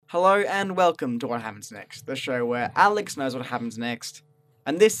Hello and welcome to What Happens Next, the show where Alex knows what happens next.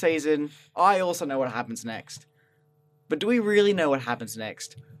 And this season, I also know what happens next. But do we really know what happens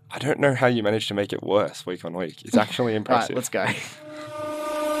next? I don't know how you manage to make it worse week on week. It's actually impressive. Right, let's go.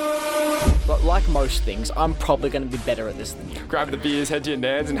 But like most things, I'm probably going to be better at this than you. Grab the beers, head to your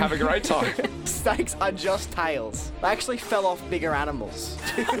nans, and have a great time. Snakes are just tails. They actually fell off bigger animals.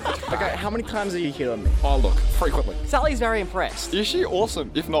 Okay, how many times are you hit on me? Oh, look, frequently. Sally's very impressed. Is she awesome?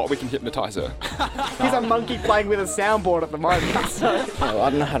 If not, we can hypnotise her. He's a monkey playing with a soundboard at the moment. So. Oh, I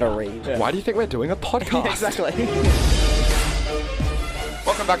don't know how to read. Yeah. Why do you think we're doing a podcast? Exactly.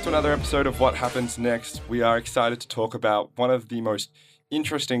 Welcome back to another episode of What Happens Next. We are excited to talk about one of the most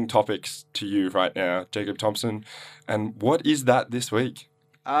interesting topics to you right now, Jacob Thompson. And what is that this week?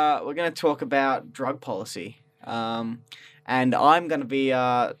 We're going to talk about drug policy. And I'm going to be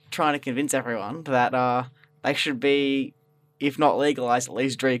trying to convince everyone that they should be, if not legalised, at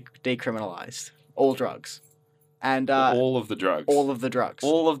least decriminalised. All drugs. And all of the drugs. All of the drugs.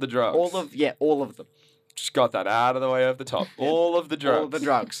 All of the drugs. All of them. Just got that out of the way of the top. All of the drugs. All of the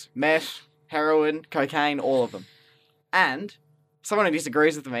drugs. Meth, heroin, cocaine, all of them. And someone who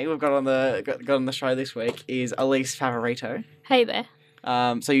disagrees with me, we've got on the show this week, is Elise Favorito. Hey there.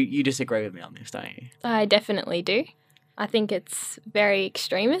 So you disagree with me on this, don't you? I definitely do. I think it's very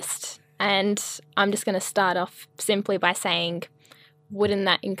extremist, and I'm just going to start off simply by saying, wouldn't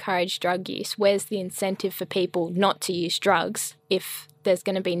that encourage drug use? Where's the incentive for people not to use drugs if there's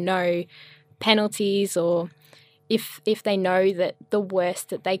going to be no penalties, or if they know that the worst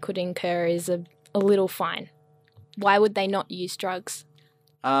that they could incur is a little fine? Why would they not use drugs?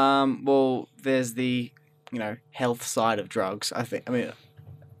 Well, there's the, health side of drugs.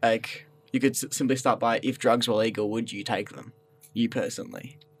 You could simply start by, if drugs were legal, would you take them? You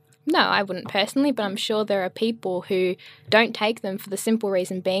personally? No, I wouldn't personally, but I'm sure there are people who don't take them for the simple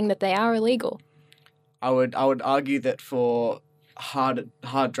reason being that they are illegal. I would argue that for hard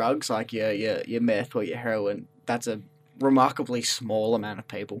drugs like your meth or your heroin, that's a remarkably small amount of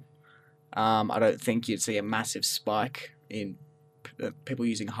people. I don't think you'd see a massive spike in people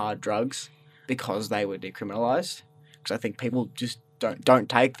using hard drugs because they were decriminalised. Because I think people just don't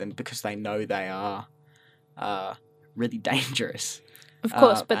take them because they know they are really dangerous. Of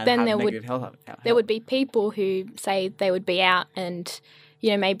course, but then there would be people who say they would be out and,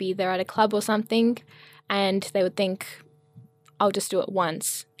 maybe they're at a club or something, and they would think, I'll just do it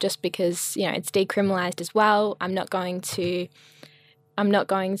once, just because, it's decriminalised as well. I'm not going to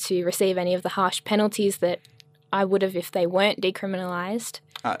receive any of the harsh penalties that I would have if they weren't decriminalised.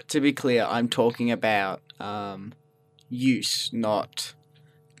 To be clear, I'm talking about use, not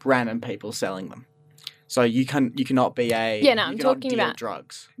random people selling them. So you cannot be I'm talking about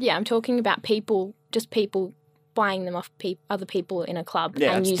drugs. Yeah, I'm talking about people buying them off other people in a club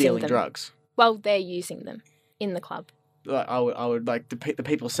and using stealing them. drugs. Well, they're using them in the club. I would like the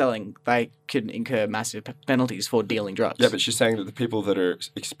people selling, they could incur massive penalties for dealing drugs. Yeah, but she's saying that the people that are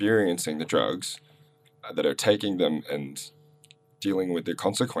experiencing the drugs, that are taking them and dealing with the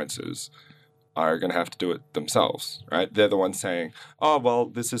consequences, are going to have to do it themselves, right? They're the ones saying, oh, well,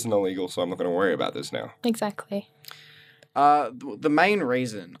 this isn't illegal, so I'm not going to worry about this now. Exactly. The main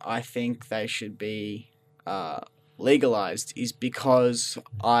reason I think they should be legalised is because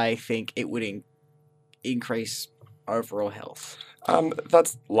I think it would increase overall health.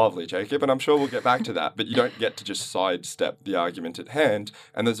 That's lovely, Jacob, and I'm sure we'll get back to that, but you don't get to just sidestep the argument at hand,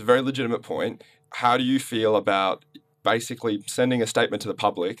 and there's a very legitimate point. How do you feel about basically sending a statement to the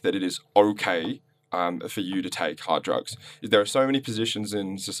public that it is okay for you to take hard drugs? There are so many positions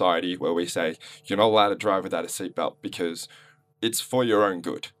in society where we say you're not allowed to drive without a seatbelt because it's for your own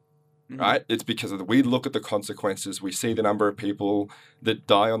good, right? It's because we look at the consequences, we see the number of people that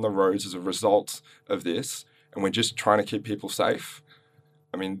die on the roads as a result of this, and we're just trying to keep people safe.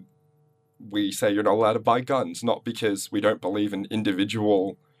 I mean, we say you're not allowed to buy guns, not because we don't believe an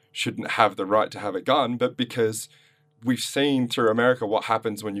individual shouldn't have the right to have a gun, but because we've seen through America what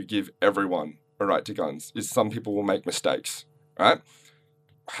happens when you give everyone a right to guns, is some people will make mistakes, right?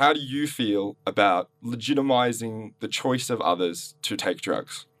 How do you feel about legitimizing the choice of others to take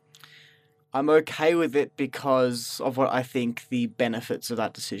drugs? I'm okay with it because of what I think the benefits of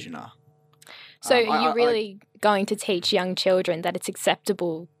that decision are. So are you really going to teach young children that it's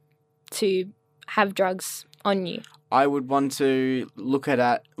acceptable to have drugs on you? I would want to look at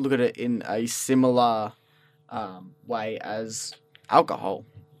it in a similar way as alcohol,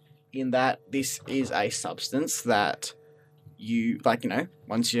 in that this is a substance that you,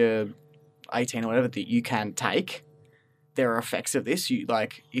 once you're 18 or whatever, that you can take. There are effects of this.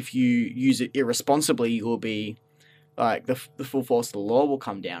 If you use it irresponsibly, you will be like the full force of the law will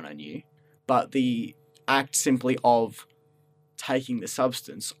come down on you, but the act simply of taking the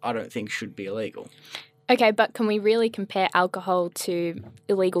substance, I don't think should be illegal. Okay, but can we really compare alcohol to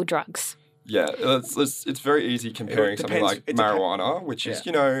illegal drugs? Yeah, it's very easy comparing something like marijuana, which is,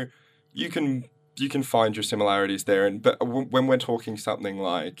 you can find your similarities there. But when we're talking something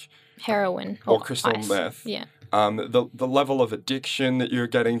like heroin or crystal ice. meth, Yeah. The level of addiction that you're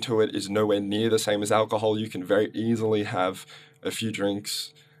getting to it is nowhere near the same as alcohol. You can very easily have a few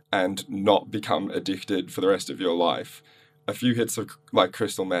drinks and not become addicted for the rest of your life. A few hits of like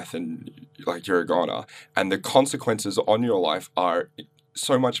crystal meth and like you're a goner, and the consequences on your life are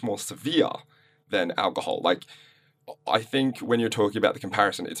so much more severe than alcohol. Like, I think when you're talking about the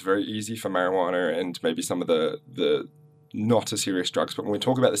comparison, it's very easy for marijuana and maybe some of the not as serious drugs, but when we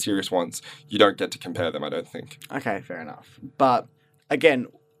talk about the serious ones, you don't get to compare them, I don't think. Okay, fair enough. But again,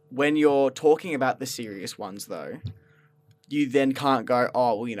 when you're talking about the serious ones, though, you then can't go,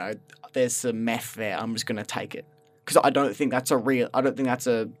 oh, well, there's some meth there, I'm just going to take it. Because I don't think that's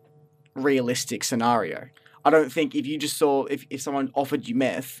a realistic scenario. I don't think if you just saw, if someone offered you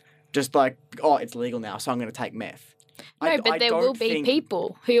meth, just like, oh, it's legal now, so I'm going to take meth. No, but there will be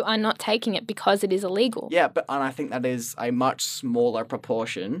people who are not taking it because it is illegal. Yeah, and I think that is a much smaller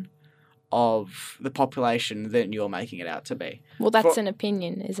proportion of the population than you're making it out to be. Well, that's an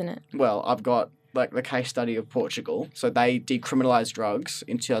opinion, isn't it? Well, I've got like the case study of Portugal. So they decriminalised drugs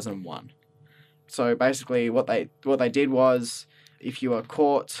in 2001. So basically what they did was if you are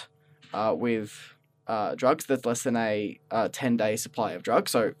caught with drugs that's less than a 10-day supply of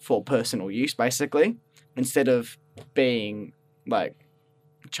drugs, so for personal use basically, instead of being like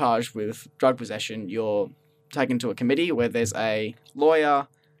charged with drug possession, you're taken to a committee where there's a lawyer,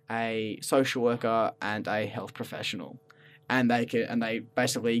 a social worker, and a health professional, and they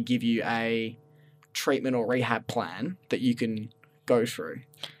basically give you a treatment or rehab plan that you can go through.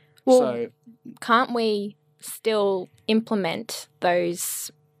 Well, so can't we still implement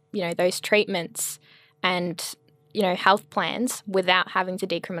those treatments and health plans without having to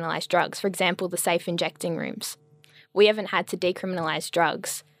decriminalise drugs? For example, the safe injecting rooms. We haven't had to decriminalise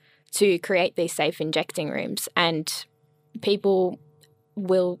drugs to create these safe injecting rooms, and people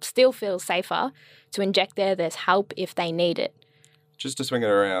will still feel safer to inject there. There's help if they need it. Just to swing it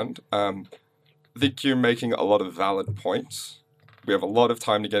around, I think you're making a lot of valid points. We have a lot of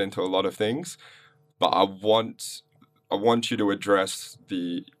time to get into a lot of things, but I want you to address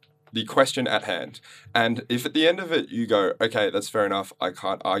the question at hand. And if at the end of it you go, okay, that's fair enough, I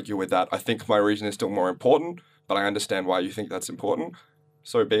can't argue with that, I think my reason is still more important, but I understand why you think that's important,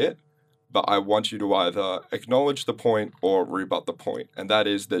 so be it. But I want you to either acknowledge the point or rebut the point, and that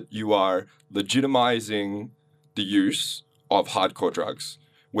is that you are legitimizing the use of hardcore drugs,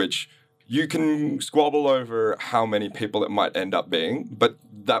 which you can squabble over how many people it might end up being, but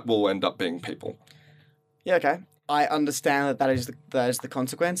that will end up being people. Yeah, okay. I understand that is the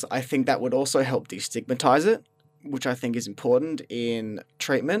consequence. I think that would also help destigmatize it, which I think is important in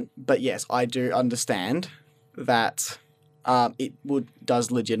treatment. But yes, I do understand that it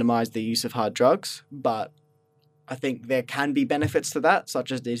does legitimize the use of hard drugs, but I think there can be benefits to that,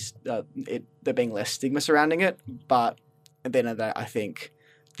 such as there being less stigma surrounding it. But at the end of the day, I think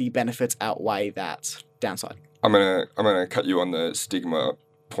the benefits outweigh that downside. I'm gonna cut you on the stigma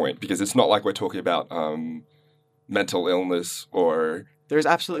point, because it's not like we're talking about mental illness or... There is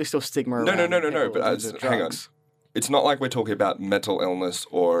absolutely still stigma around. No, but hang on. It's not like we're talking about mental illness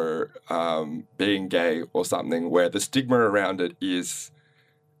or being gay or something where the stigma around it is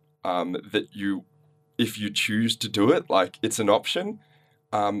that if you choose to do it, like it's an option.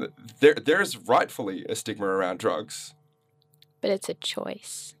 There's rightfully a stigma around drugs. But it's a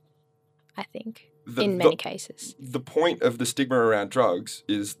choice, I think, in many cases. The point of the stigma around drugs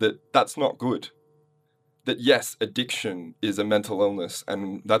is that that's not good. That, yes, addiction is a mental illness,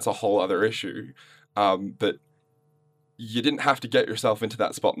 and that's a whole other issue. But you didn't have to get yourself into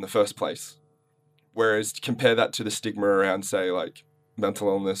that spot in the first place. Whereas compare that to the stigma around, say, like mental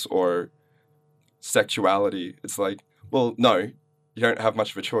illness or sexuality. It's like, well, no, you don't have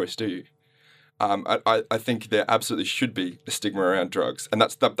much of a choice, do you? I think there absolutely should be a stigma around drugs. And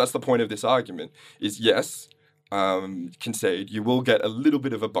that's the point of this argument is, yes, concede, you will get a little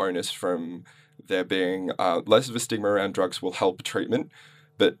bit of a bonus from there being less of a stigma around drugs will help treatment.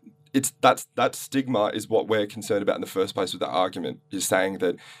 But that stigma is what we're concerned about in the first place with the argument, is saying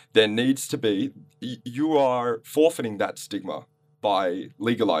that there needs to be, you are forfeiting that stigma by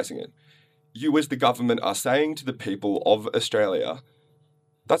legalising it. You as the government are saying to the people of Australia,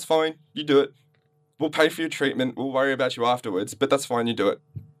 that's fine, you do it. We'll pay for your treatment, we'll worry about you afterwards, but that's fine, you do it.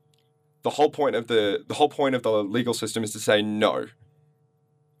 the whole point of the legal system is to say no.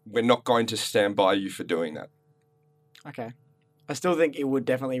 We're not going to stand by you for doing that. Okay. I still think it would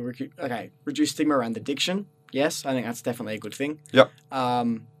definitely reduce stigma around addiction. Yes, I think that's definitely a good thing. Yep.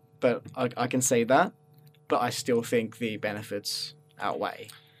 But I can see that. But I still think the benefits outweigh.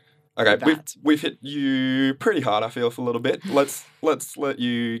 Okay, that. we've hit you pretty hard, I feel, for a little bit. Let's let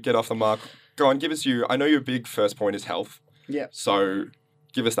you get off the mark. Go on, give us I know your big first point is health. Yeah. So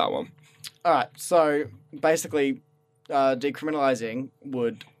give us that one. All right. So basically, decriminalizing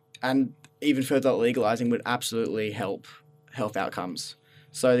would, and even further legalizing would absolutely help health outcomes.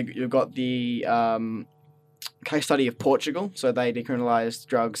 So you've got the case study of Portugal. So they decriminalized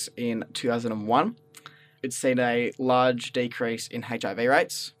drugs in 2001. It's seen a large decrease in HIV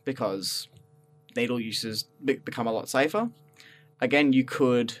rates because needle uses become a lot safer. Again, you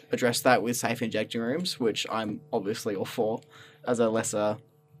could address that with safe injecting rooms, which I'm obviously all for, as a lesser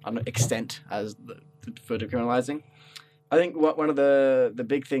extent as for decriminalizing. I think one of the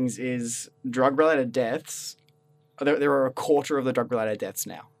big things is drug-related deaths. There are a quarter of the drug-related deaths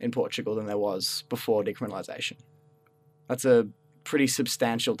now in Portugal than there was before decriminalisation. That's a pretty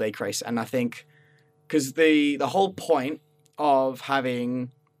substantial decrease, and I think because the whole point of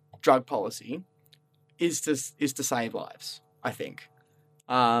having drug policy is to save lives. I think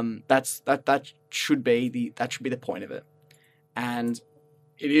that should be the point of it, and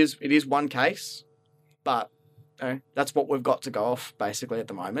it is one case, but that's what we've got to go off basically at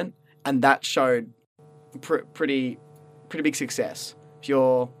the moment, and that showed pretty big success. If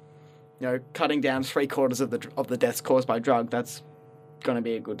you're cutting down 3/4 of the deaths caused by drug, that's going to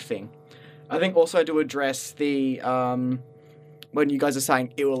be a good thing. I think also to address the when you guys are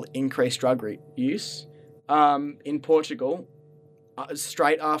saying it will increase drug use in Portugal,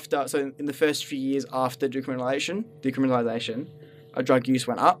 straight after, so in the first few years after decriminalisation, drug use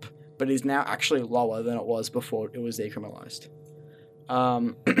went up, but is now actually lower than it was before it was decriminalised.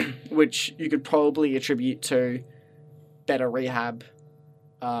 Which you could probably attribute to better rehab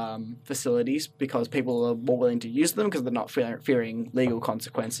facilities because people are more willing to use them because they're not fearing legal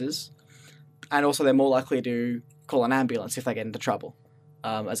consequences. And also they're more likely to call an ambulance if they get into trouble,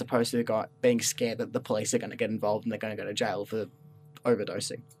 as opposed to being scared that the police are going to get involved and they're going to go to jail for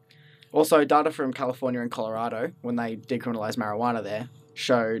overdosing. Also, data from California and Colorado, when they decriminalised marijuana there,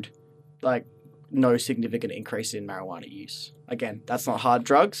 showed no significant increase in marijuana use. Again, that's not hard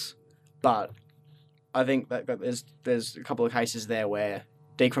drugs, but I think that there's a couple of cases there where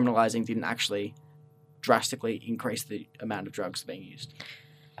decriminalising didn't actually drastically increase the amount of drugs being used.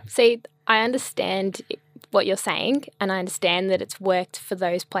 See, I understand what you're saying, and I understand that it's worked for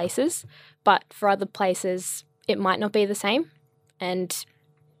those places, but for other places, it might not be the same. And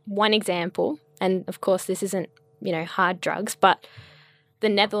one example, and of course this isn't, hard drugs, but the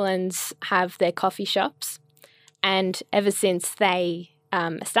Netherlands have their coffee shops, and ever since they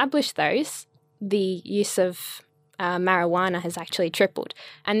established those, the use of marijuana has actually tripled.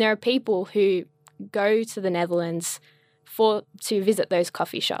 And there are people who go to the Netherlands to visit those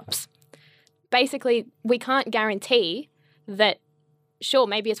coffee shops. Basically, we can't guarantee that, sure,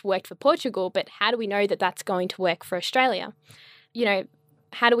 maybe it's worked for Portugal, but how do we know that that's going to work for Australia?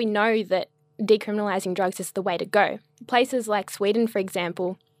 How do we know that decriminalising drugs is the way to go? Places like Sweden, for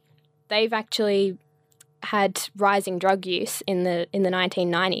example, they've actually had rising drug use in the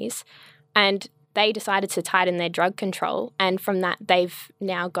 1990s, and they decided to tighten their drug control, and from that they've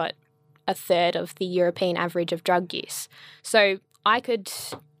now got a third of the European average of drug use. So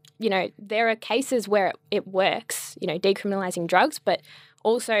there are cases where it works, decriminalising drugs, but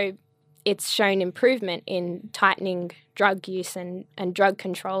also it's shown improvement in tightening drug use and drug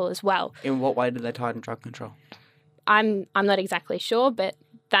control as well. In what way did they tighten drug control? I'm not exactly sure, but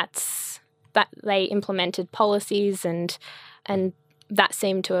that they implemented policies and that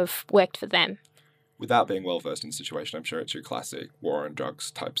seemed to have worked for them. Without being well versed in the situation, I'm sure it's your classic war on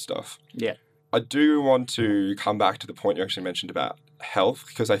drugs type stuff. Yeah. I do want to come back to the point you actually mentioned about health,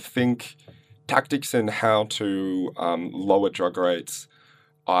 because I think tactics and how to lower drug rates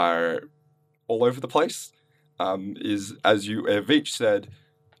are all over the place. Is, as you have each said,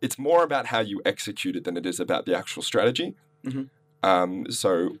 it's more about how you execute it than it is about the actual strategy. Mm-hmm.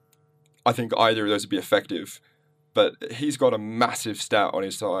 So I think either of those would be effective. But he's got a massive stat on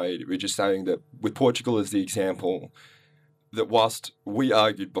his side, which is saying that with Portugal as the example, that whilst we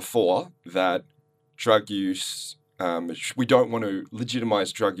argued before that drug use, we don't want to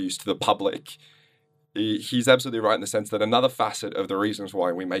legitimise drug use to the public, he's absolutely right in the sense that another facet of the reasons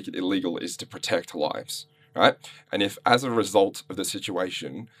why we make it illegal is to protect lives, right? And if as a result of the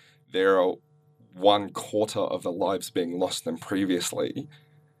situation, there are 1/4 of the lives being lost than previously,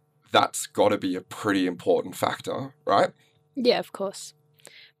 that's got to be a pretty important factor, right? Yeah, of course.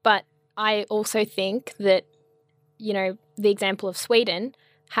 But I also think that, the example of Sweden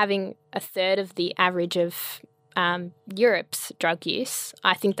having a third of the average of Europe's drug use,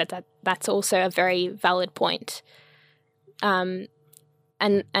 I think that's also a very valid point. And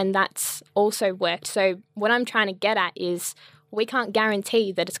that's also worked. So what I'm trying to get at is we can't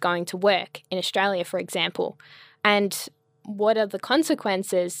guarantee that it's going to work in Australia, for example. And what are the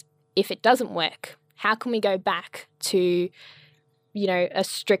consequences if it doesn't work? How can we go back to, a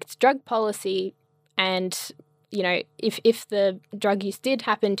strict drug policy and, if the drug use did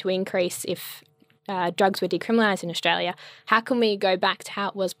happen to increase, if drugs were decriminalised in Australia, how can we go back to how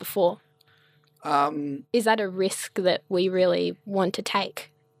it was before? Is that a risk that we really want to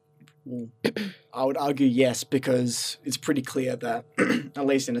take? I would argue yes, because it's pretty clear that, at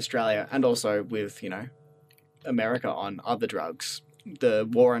least in Australia and also with, America on other drugs, the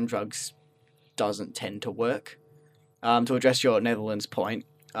war on drugs doesn't tend to work. To address your Netherlands point,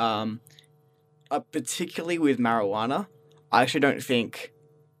 particularly with marijuana, I actually don't think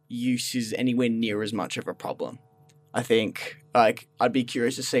use is anywhere near as much of a problem. I think, I'd be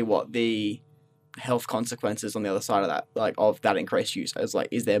curious to see what the health consequences on the other side of that, of that increased use is.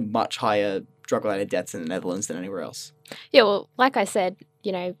 Is there much higher drug-related deaths in the Netherlands than anywhere else? Yeah, well, like I said,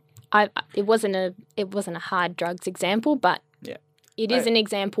 it wasn't a hard drugs example, but yeah, it is an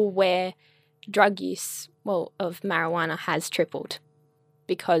example where drug use, of marijuana has tripled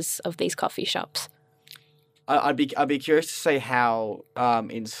because of these coffee shops. I'd be curious to see how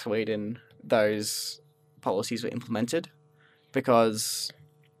in Sweden those policies were implemented, because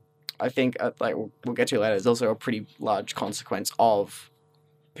I think we'll get to later. There's also a pretty large consequence of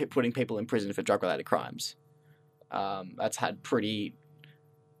putting people in prison for drug-related crimes. That's had pretty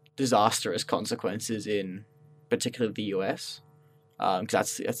disastrous consequences in particularly the US,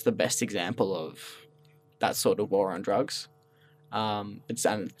 because that's the best example of that sort of war on drugs. It's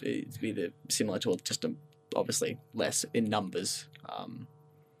either similar to just obviously less in numbers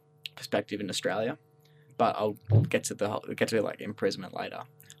perspective in Australia, but I'll get to imprisonment later.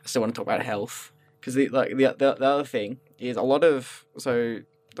 I still want to talk about health, because the other thing is the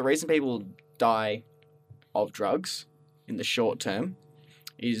reason people die of drugs in the short term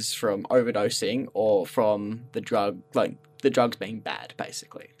is from overdosing or from the drugs being bad,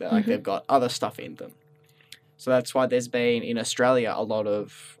 basically. They've got other stuff in them. So that's why there's been in Australia a lot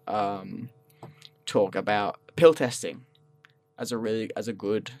of talk about pill testing as a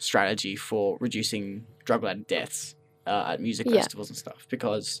good strategy for reducing drug-related deaths at music festivals and stuff,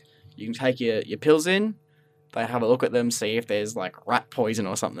 because you can take your pills in, they have a look at them, see if there's rat poison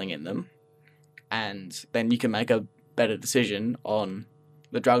or something in them, and then you can make a better decision on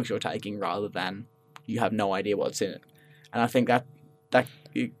the drugs you're taking rather than you have no idea what's in it. And I think that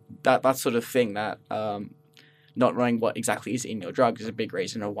sort of thing, that not knowing what exactly is in your drugs, is a big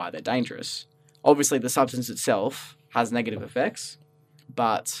reason of why they're dangerous. Obviously, the substance itself has negative effects,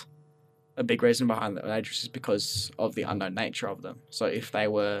 but a big reason behind the dangerous is because of the unknown nature of them. So if they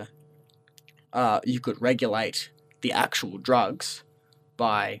were, you could regulate the actual drugs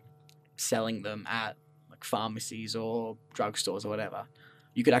by selling them at pharmacies or drugstores or whatever,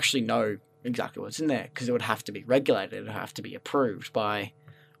 you could actually know exactly what's in there, because it would have to be regulated. It would have to be approved by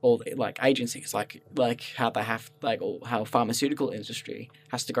all the agencies, how they have how pharmaceutical industry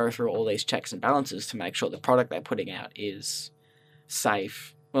has to go through all these checks and balances to make sure the product they're putting out is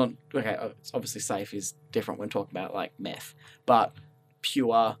safe. Well, okay, it's obviously safe is different when talking about meth, but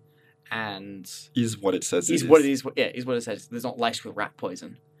pure and is what it says. Is what it is. Yeah, is what it says. There's not laced with rat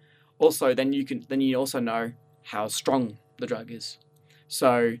poison. Also, then you also know how strong the drug is.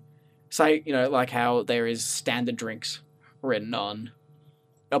 So, say how there is standard drinks written on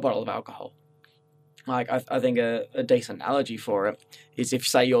a bottle of alcohol. I think a decent analogy for it is if,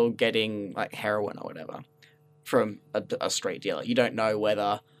 say, you're getting heroin or whatever from a street dealer, you don't know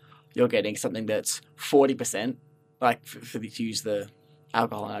whether you're getting something that's 40%, to use the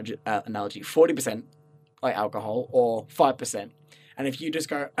alcohol analogy, 40% alcohol or 5%. And if you just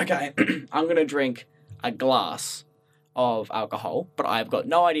go, okay, I'm going to drink a glass of alcohol, but I've got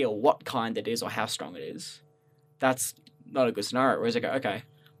no idea what kind it is or how strong it is, that's not a good scenario. Whereas I go, okay,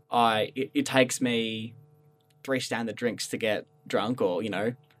 it takes me 3 standard drinks to get drunk, or,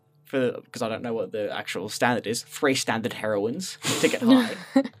 because I don't know what the actual standard is, 3 standard heroines to get high.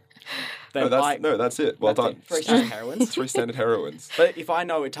 That's it. Well done. 3 standard heroines. 3 standard heroines. But if I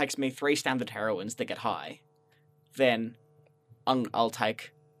know it takes me 3 standard heroines to get high, then I'll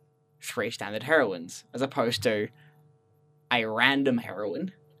take 3 standard heroines, as opposed to a random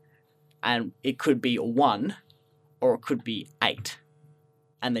heroin, and it could be 1 or it could be 8.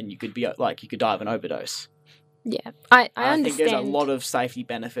 and then you could be like you could die of an overdose. Yeah, I And I think there's a understand. lot of safety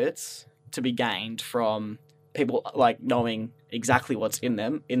benefits to be gained from people like knowing exactly what's in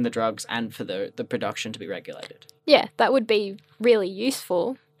them, in the drugs, and for the production to be regulated. Yeah, that would be really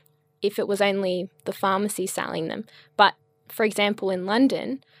useful if it was only the pharmacy selling them. But for example, in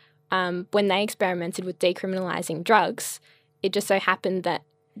London, when they experimented with decriminalising drugs, it just so happened that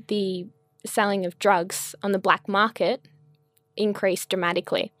the selling of drugs on the black market increased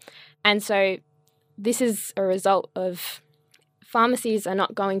dramatically. And so this is a result of pharmacies are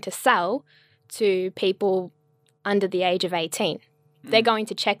not going to sell to people under the age of 18. They're going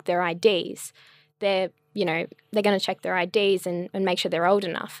to check their IDs. They're going to check their IDs and make sure they're old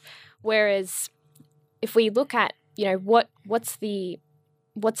enough. Whereas if we look at, what's the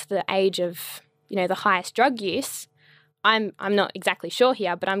age of, the highest drug use, I'm not exactly sure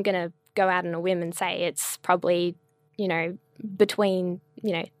here, but I'm going to go out on a whim and say it's probably, between,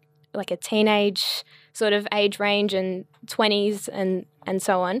 like a teenage sort of age range and 20s and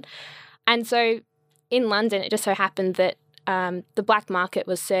so on. And so in London, it just so happened that the black market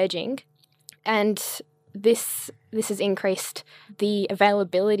was surging, and this has increased the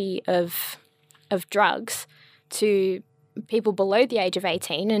availability of drugs to people below the age of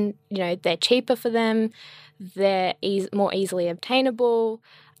 18, and they're cheaper for them, they're more easily obtainable,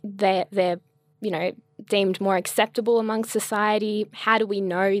 they're deemed more acceptable amongst society. How do we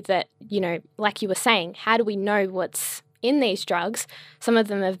know that, like you were saying, how do we know what's in these drugs? Some of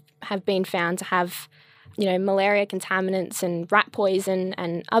them have been found to have, malaria contaminants and rat poison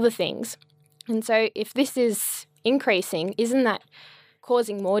and other things. And so if this is increasing, isn't that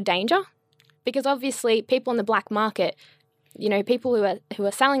causing more danger? Because obviously people on the black market, people who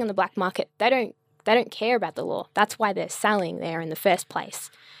are selling on the black market, they don't care about the law. That's why they're selling there in the first place.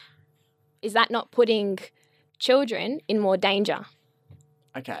 Is that not putting children in more danger?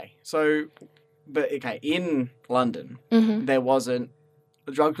 Okay, so, in London, Mm-hmm. there wasn't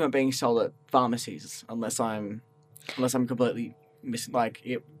the drugs weren't being sold at pharmacies unless I'm completely missing. Like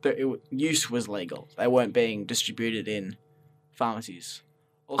use was legal. They weren't being distributed in pharmacies.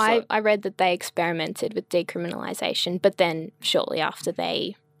 Also, I read that they experimented with decriminalisation, but then shortly after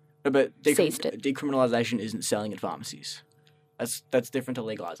they but seized it. decriminalisation isn't selling at pharmacies. That's different to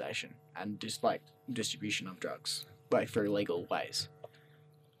legalization and just like distribution of drugs like through legal ways.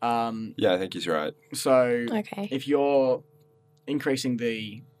 Yeah, I think he's right. So Okay. if you're increasing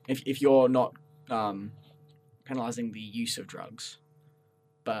if you're not penalizing the use of drugs,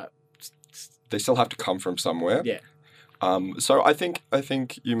 but They still have to come from somewhere. yeah, So I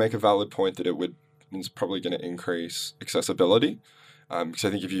think you make a valid point that it's probably going to increase accessibility. Because I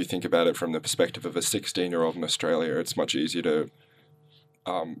think if you think about it from the perspective of a 16-year-old in Australia, it's much easier to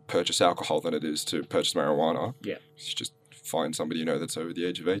purchase alcohol than it is to purchase marijuana. Yeah. You just find somebody that's over the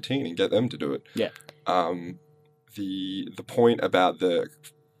age of 18 and get them to do it. Yeah. The point about the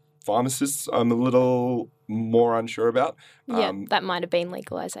pharmacists, I'm a little more unsure about. Yeah, that might have been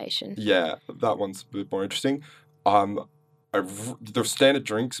legalisation. Yeah, that one's a bit more interesting. The standard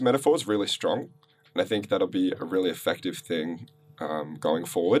drinks metaphor is really strong, and I think that'll be a really effective thing going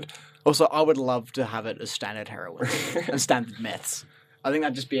forward. Also, I would love to have it as standard heroin and standard meths. I think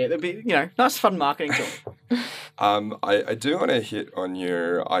that'd be nice fun marketing tool. I do want to hit on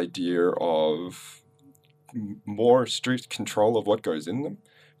your idea of more strict control of what goes in them,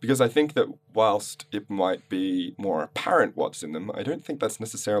 because I think that whilst it might be more apparent what's in them, I don't think that's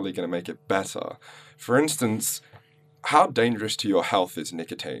necessarily going to make it better. For instance, how dangerous to your health is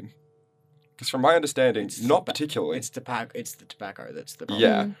nicotine? Because from my understanding, not particularly. It's the tobacco that's the problem.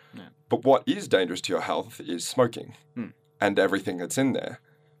 Yeah. Yeah. But what is dangerous to your health is smoking and everything that's in there.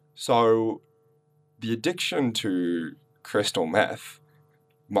 So the addiction to crystal meth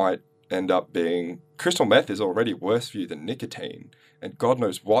might end up being... Crystal meth is already worse for you than nicotine, and God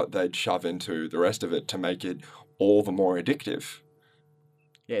knows what they'd shove into the rest of it to make it all the more addictive.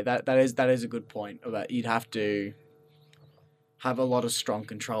 Yeah, that is a good point. About you'd have to have a lot of strong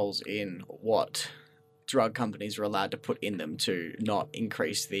controls in what drug companies are allowed to put in them to not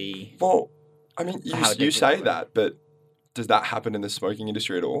increase the... Well, I mean, you addictive say they are. that, but does that happen in the smoking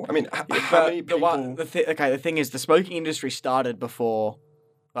industry at all? I mean, how But many people... the thing is, the smoking industry started before,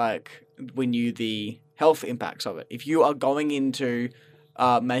 like, we knew the health impacts of it. If you are going into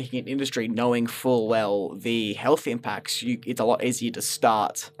making an industry knowing full well the health impacts, it's a lot easier to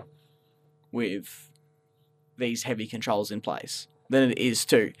start with these heavy controls in place than it is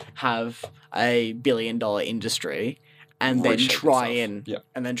to have a $1 billion industry and then Reshape try itself.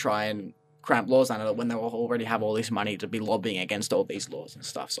 and cramp laws on it when they already have all this money to be lobbying against all these laws and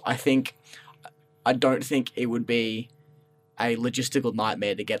stuff. So I don't think it would be a logistical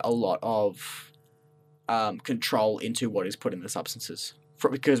nightmare to get a lot of control into what is put in the substances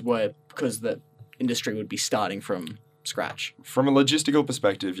because the industry would be starting from scratch. From a logistical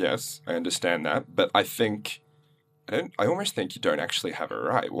perspective, yes, I understand that, but I almost think you don't actually have it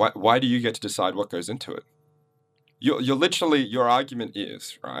right. Why do you get to decide what goes into it? You're literally, your argument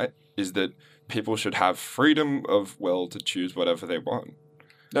is that people should have freedom of will to choose whatever they want.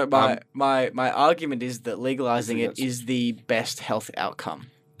 No, my argument is that legalizing it is the best health outcome.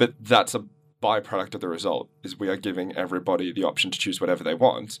 But that's a byproduct of the result, is we are giving everybody the option to choose whatever they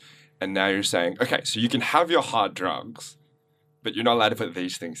want. And now you're saying, okay, so you can have your hard drugs, but you're not allowed to put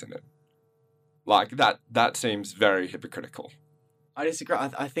these things in it. Like, that seems very hypocritical. I disagree.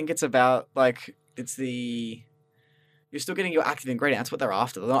 I think it's about, like, you're still getting your active ingredient. That's what they're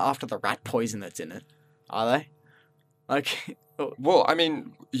after. They're not after the rat poison that's in it, are they? Like... Well, I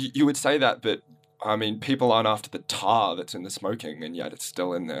mean, you would say that, but, I mean, people aren't after the tar that's in the smoking, and yet it's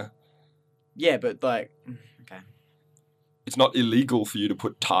still in there. Yeah, but, like... Okay. It's not illegal for you to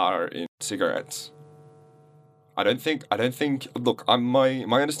put tar in cigarettes. I don't think. Look, my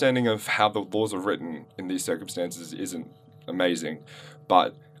understanding of how the laws are written in these circumstances isn't amazing,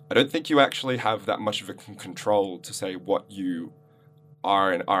 but I don't think you actually have that much of a control to say what you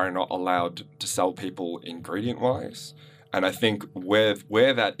are and are not allowed to sell people ingredient-wise. And I think where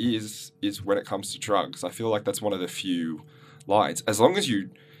that is when it comes to drugs. I feel like that's one of the few lines. As long as you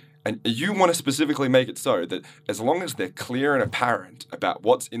want to specifically make it so that as long as they're clear and apparent about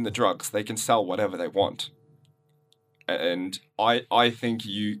what's in the drugs, they can sell whatever they want. And I think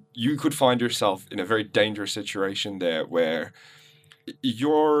you could find yourself in a very dangerous situation there where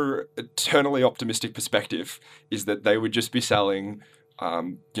your eternally optimistic perspective is that they would just be selling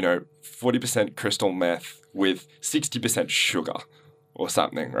 40% crystal meth with 60% sugar or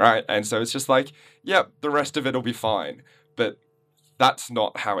something, right? And so it's just like, the rest of it will be fine. But that's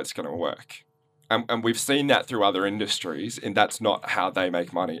not how it's going to work. And we've seen that through other industries, and that's not how they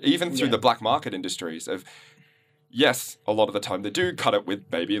make money. Even through the black market industries of, yes, a lot of the time they do cut it with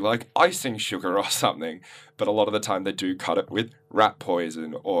maybe like icing sugar or something, but a lot of the time they do cut it with rat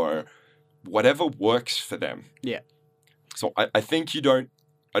poison or whatever works for them. Yeah. So I think you don't.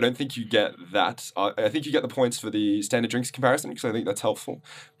 I don't think you get that. I think you get the points for the standard drinks comparison because I think that's helpful.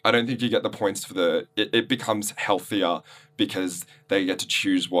 I don't think you get the points for it becomes healthier because they get to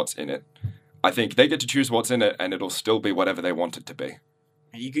choose what's in it. I think they get to choose what's in it and it'll still be whatever they want it to be.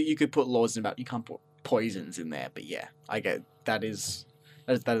 You could put laws in about you can't put poisons in there, but yeah, I get that is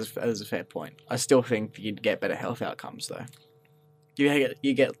a fair point. I still think you'd get better health outcomes though. You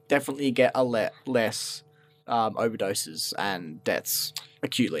definitely get a less overdoses and deaths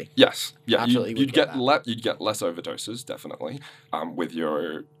acutely. Yes, yeah, Absolutely you'd get less overdoses definitely with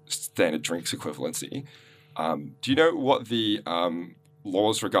your standard drinks equivalency. Do you know what the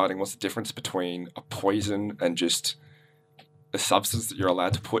laws regarding what's the difference between a poison and just a substance that you're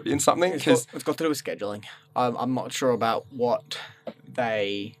allowed to put in something? It's got to do with scheduling. I'm not sure about what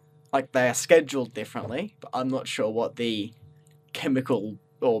they are scheduled differently, but I'm not sure what the chemical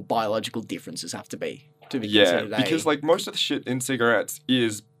or biological differences have to be. Because like most of the shit in cigarettes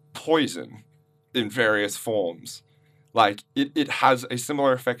is poison in various forms. Like it has a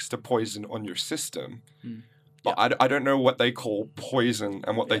similar effects to poison on your system. But I don't know what they call poison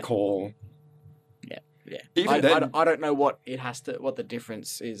and what they call. Yeah. I don't know what the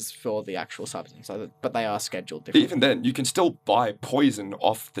difference is for the actual substance, but they are scheduled differently. Even then, you can still buy poison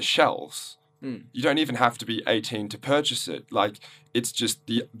off the shelves. You don't even have to be 18 to purchase it. Like, it's just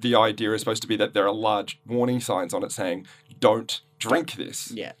the idea is supposed to be that there are large warning signs on it saying, don't drink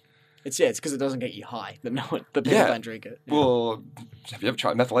this. Yeah. It's because it doesn't get you high. The people don't drink it. Yeah. Well, have you ever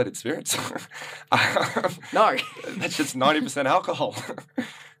tried methylated spirits? No. That's just 90% alcohol.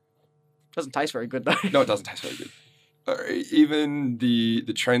 Doesn't taste very good, though. No, it doesn't taste very good. Even the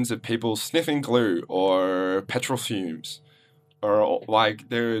trends of people sniffing glue or petrol fumes. Or, like,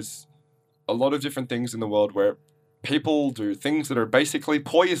 there's a lot of different things in the world where people do things that are basically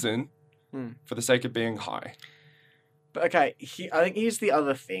poison for the sake of being high. But okay, I think here's the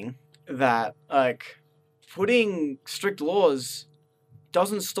other thing that, like, putting strict laws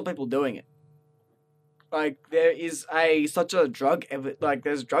doesn't stop people doing it. Like, there is there's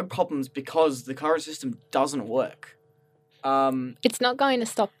drug problems because the current system doesn't work. It's not going to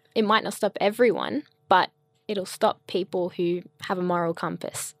stop, it might not stop everyone, but it'll stop people who have a moral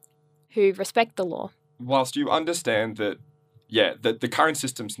compass, who respect the law. Whilst you understand that, that the current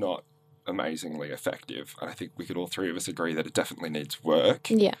system's not amazingly effective, and I think we could all three of us agree that it definitely needs work.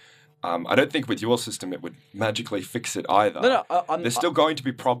 Yeah. I don't think with your system it would magically fix it either. No, there's still going to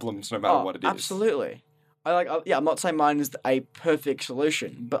be problems no matter what it is. Absolutely. I'm not saying mine is a perfect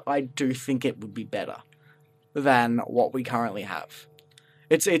solution, but I do think it would be better than what we currently have.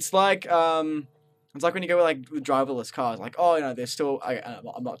 It's like when you go with driverless cars, like, oh, there's still.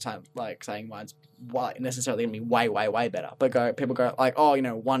 I'm not saying mine's necessarily gonna be way, way, way better, but people go like, oh,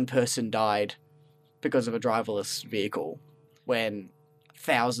 one person died because of a driverless vehicle, when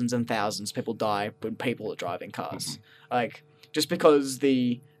thousands and thousands of people die when people are driving cars. Like, just because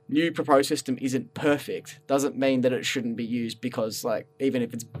the new proposed system isn't perfect doesn't mean that it shouldn't be used, because even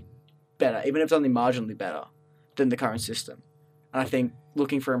if it's better, even if it's only marginally better than the current system. And I think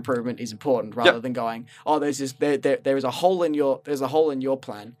looking for improvement is important rather than going, oh, there is a hole in your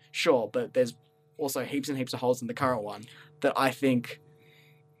plan, sure, but there's also heaps and heaps of holes in the current one that I think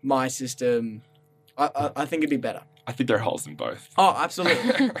my system, I think it'd be better. I think there are holes in both. Oh,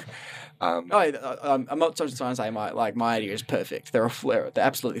 absolutely. I'm not trying to say my idea is perfect. There are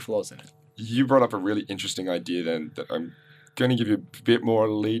absolutely flaws in it. You brought up a really interesting idea then that I'm going to give you a bit more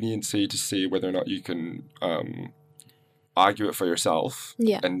leniency to see whether or not you can argue it for yourself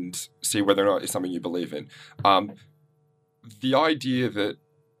and see whether or not it's something you believe in. The idea that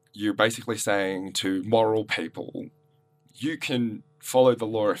you're basically saying to moral people, you can follow the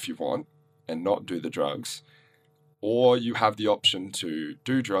law if you want and not do the drugs, or you have the option to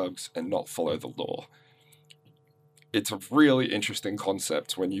do drugs and not follow the law. It's a really interesting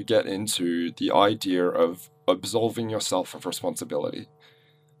concept when you get into the idea of absolving yourself of responsibility.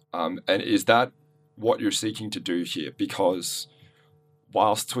 And is that what you're seeking to do here? Because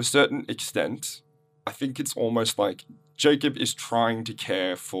whilst to a certain extent, I think it's almost like Jacob is trying to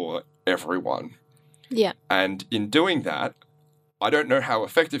care for everyone. Yeah. And in doing that, I don't know how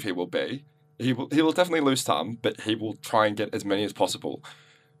effective he will be. He will definitely lose some, but he will try and get as many as possible.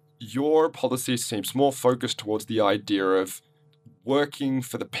 Your policy seems more focused towards the idea of working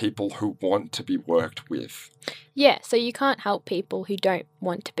for the people who want to be worked with. Yeah, so you can't help people who don't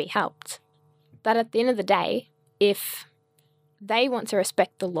want to be helped. But at the end of the day, if they want to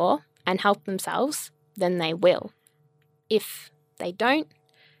respect the law and help themselves, then they will. If they don't,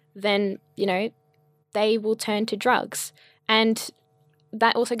 then, they will turn to drugs. And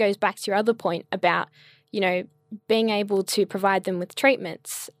that also goes back to your other point about, being able to provide them with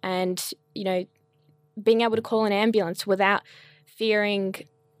treatments and, being able to call an ambulance without fearing,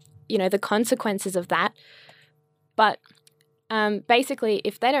 the consequences of that. But basically,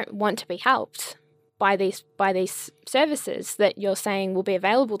 if they don't want to be helped by these services that you're saying will be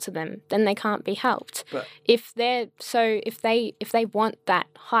available to them, then they can't be helped. But if they want that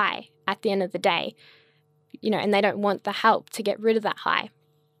high at the end of the day, and they don't want the help to get rid of that high,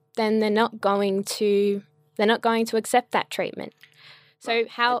 then they're not going to accept that treatment. So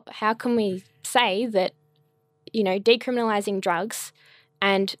how can we say that, decriminalizing drugs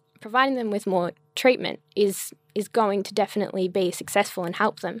and providing them with more treatment is going to definitely be successful and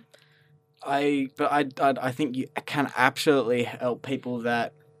help them? I think you can absolutely help people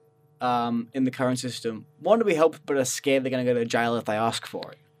that in the current system want to be helped but are scared they're going to go to jail if they ask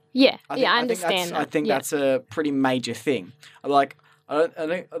for it. Yeah, I understand that. I think that's a pretty major thing. I don't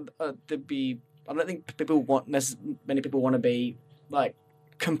think many people want to be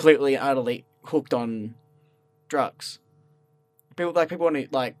completely and utterly hooked on drugs. People want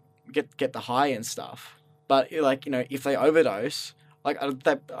to get the high and stuff, but if they overdose, I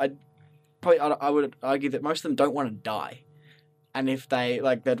would argue that most of them don't want to die, and if they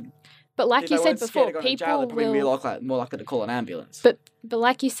But like you said before, people will be more likely to call an ambulance. But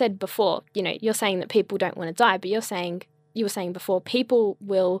like you said before, you're saying that people don't want to die, but you were saying before, people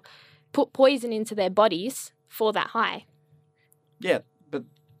will put poison into their bodies for that high. Yeah, but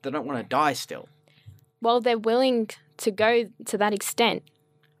they don't want to die still. Well, they're willing to go to that extent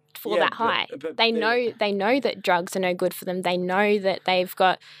for that high. But they know that drugs are no good for them. They know that they've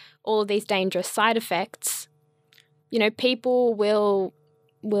got all of these dangerous side effects. People will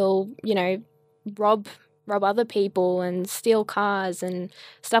rob other people and steal cars and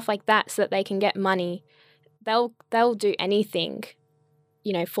stuff like that so that they can get money. They'll do anything,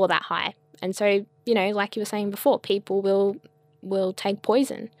 for that high. And so, like you were saying before, people will take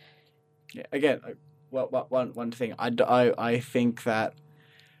poison. Yeah. Again, one thing I think that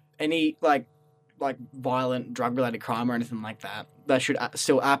any violent drug related crime or anything like that should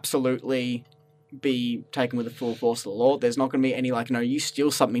still absolutely be taken with the full force of the law. There's not going to be any you steal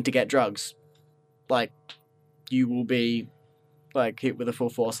something to get drugs, you will be hit with the full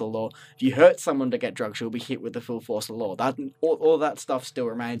force of the law. If you hurt someone to get drugs, you'll be hit with the full force of the law. That all that stuff still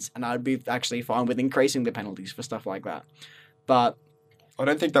remains, and I'd be actually fine with increasing the penalties for stuff like that. But I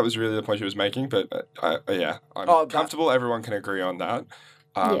don't think that was really the point she was making, but I'm comfortable. Everyone can agree on that.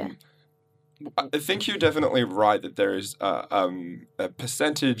 I think you're definitely right that there is a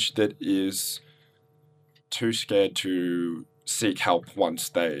percentage that is too scared to seek help once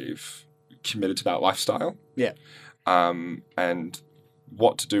they've committed to that lifestyle. Yeah. And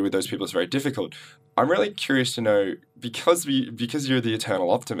what to do with those people is very difficult. I'm really curious to know, because you're the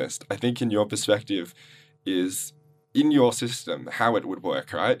eternal optimist, I think in your perspective is in your system, how it would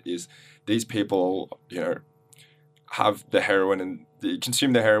work, right? Is these people, have the heroin and they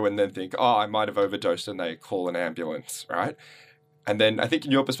consume the heroin, then think, oh, I might have overdosed, and they call an ambulance, right? And then I think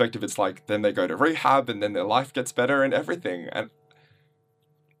in your perspective, it's like, then they go to rehab and then their life gets better and everything. And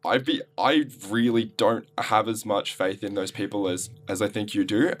I really don't have as much faith in those people as I think you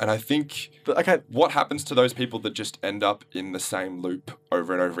do. And I think what happens to those people that just end up in the same loop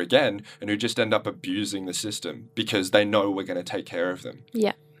over and over again and who just end up abusing the system because they know we're going to take care of them?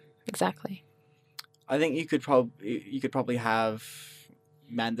 Yeah, exactly. I think you could probably have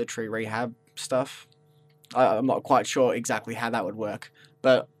mandatory rehab stuff. I'm not quite sure exactly how that would work,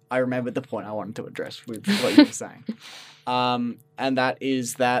 but I remembered the point I wanted to address with what you were saying. And that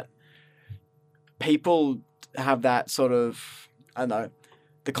is that people have that sort of, I don't know,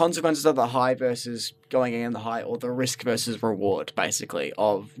 the consequences of the high versus going in the high, or the risk versus reward, basically,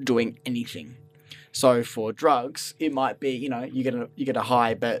 of doing anything. So for drugs, it might be, you get a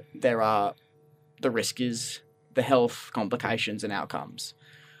high, but the risk is the health complications and outcomes.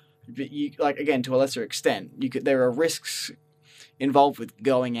 But again, to a lesser extent, there are risks involved with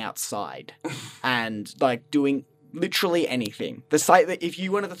going outside and doing literally anything. The say that if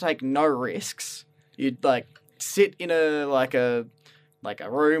you wanted to take no risks, you'd sit in a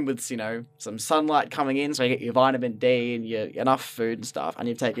room with some sunlight coming in, so you get your vitamin D and your enough food and stuff, and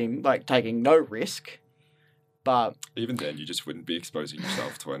you're taking no risk. But even then, you just wouldn't be exposing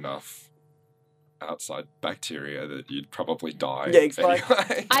yourself to enough outside bacteria that you'd probably die. Yeah, exactly.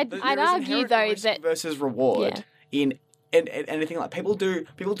 Anyway. I'd argue though that versus reward in anything, like people do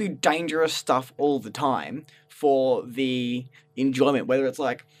dangerous stuff all the time for the enjoyment, whether it's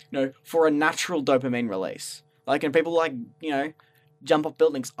for a natural dopamine release. And people jump off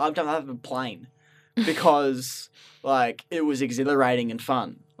buildings. I've done that with a plane because it was exhilarating and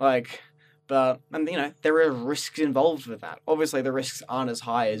fun. But there are risks involved with that. Obviously, the risks aren't as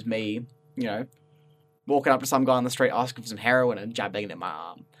high as me, walking up to some guy on the street asking for some heroin and jabbing it in my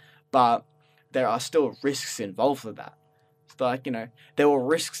arm. But there are still risks involved with that. So, there were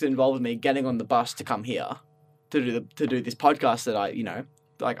risks involved with me getting on the bus to come here to do this podcast that I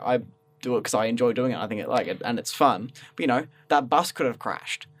do it because I enjoy doing it. I think it it and it's fun. But that bus could have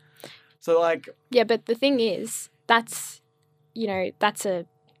crashed. So yeah, but the thing is, that's a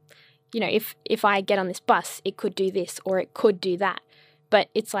if I get on this bus, it could do this or it could do that. But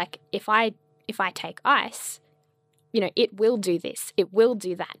it's if I take ice, it will do this, it will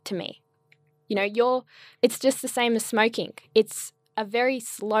do that to me. It's just the same as smoking. It's a very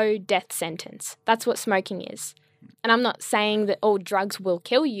slow death sentence. That's what smoking is. And I'm not saying that all drugs will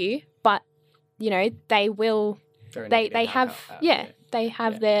kill you, but they will. They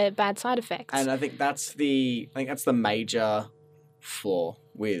have their bad side effects. And I think that's the major flaw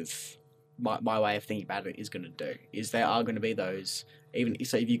with my way of thinking about it is going to do, is there are going to be those, even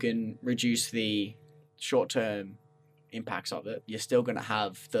so if you can reduce the short-term impacts of it, you're still going to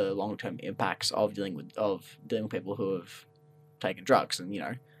have the long-term impacts of dealing with people who have taken drugs.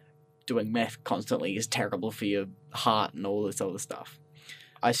 And doing meth constantly is terrible for your heart and all this other stuff.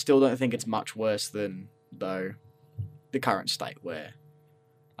 I still don't think it's much worse than the current state where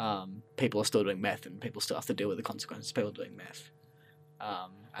people are still doing meth and people still have to deal with the consequences of people doing meth.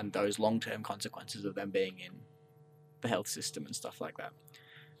 And those long-term consequences of them being in the health system and stuff like that.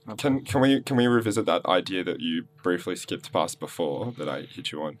 Can we revisit that idea that you briefly skipped past before that I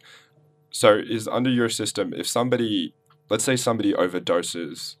hit you on? So is under your system, if let's say somebody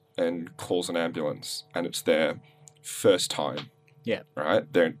overdoses and calls an ambulance and it's their first time. Yeah. Right?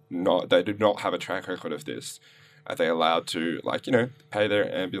 They do not have a track record of this. Are they allowed to pay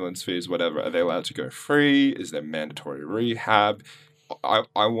their ambulance fees, whatever? Are they allowed to go free? Is there mandatory rehab?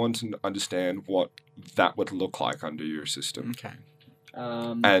 I want to understand what that would look like under your system. Okay.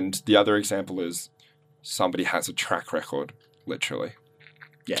 And the other example is somebody has a track record, literally.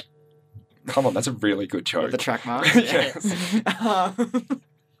 Yeah. Come on, that's a really good joke. With the track mark? Yes.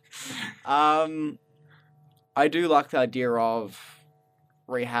 I do like the idea of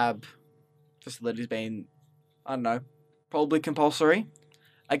rehab facilities being, I don't know, probably compulsory.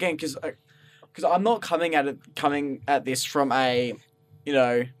 Again, because I'm not coming at this from a,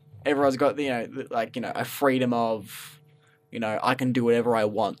 everyone's got a freedom of, I can do whatever I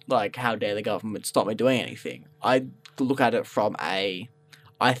want. How dare the government stop me doing anything? I look at it from I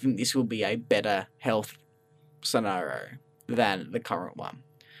I think this will be a better health scenario than the current one.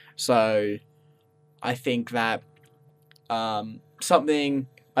 So I think that something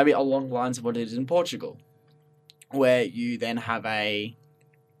maybe along the lines of what it is in Portugal, where you then have a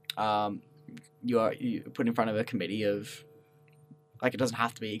you put in front of a committee of, like, it doesn't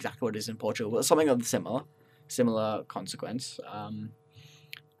have to be exactly what it is in Portugal, but something of the similar consequence,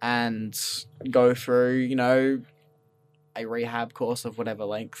 and go through, you know, a rehab course of whatever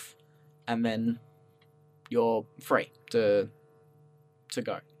length, and then you're free to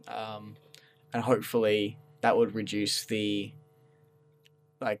go. And hopefully that would reduce the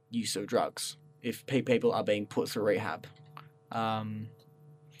use of drugs if people are being put through rehab.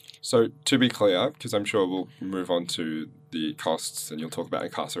 So to be clear, because I'm sure we'll move on to the costs and you'll talk about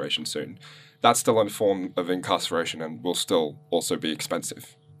incarceration soon, that's still a form of incarceration and will still also be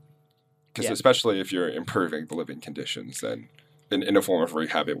expensive. Because especially if you're improving the living conditions, then in a form of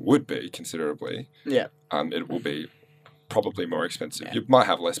rehab it would be considerably. Yeah. It will be probably more expensive. Yeah. You might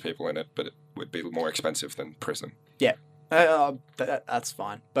have less people in it, but it would be more expensive than prison. Yeah. That's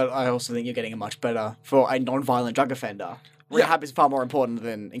fine. But I also think you're getting a much better, for a non-violent drug offender, rehab is far more important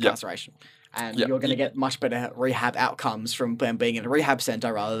than incarceration. And you're going to get much better rehab outcomes from being in a rehab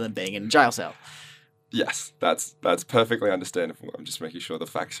centre rather than being in a jail cell. Yes, that's perfectly understandable. I'm just making sure the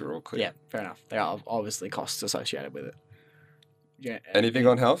facts are all clear. Yeah, fair enough. There are obviously costs associated with it. Yeah. Anything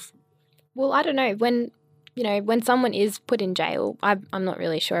on health? Well, I don't know. When someone is put in jail, I'm not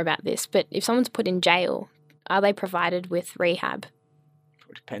really sure about this, but if someone's put in jail, are they provided with rehab?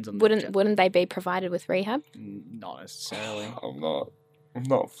 It depends on Wouldn't they be provided with rehab? Not necessarily. I'm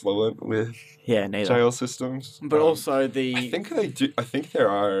not fluent with neither. jail systems. But also I think they do. I think there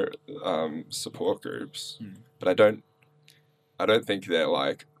are support groups, but I don't think they're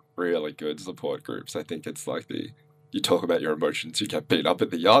like really good support groups. I think it's like you talk about your emotions, you get beat up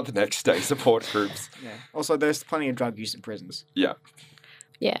at the yard the next day support groups. Yeah. Also, there's plenty of drug use in prisons. Yeah.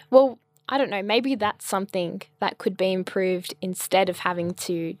 Yeah. Well, I don't know. Maybe that's something that could be improved instead of having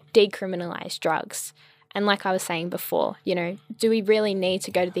to decriminalise drugs. And like I was saying before, do we really need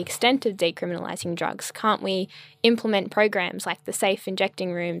to go to the extent of decriminalising drugs? Can't we implement programs like the safe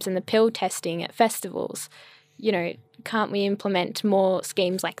injecting rooms and the pill testing at festivals? Can't we implement more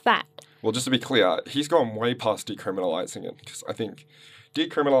schemes like that? Well, just to be clear, he's gone way past decriminalising it, because I think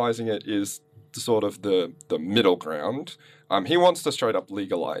decriminalising it is sort of the middle ground. He wants to straight up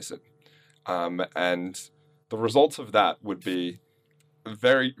legalise it. And the results of that would be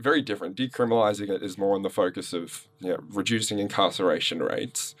very, very different. Decriminalising it is more on the focus of reducing incarceration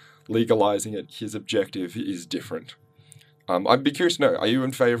rates. Legalising it, his objective is different. I'd be curious to know, are you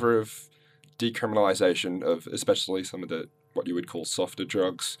in favour of decriminalisation of especially some of the what you would call softer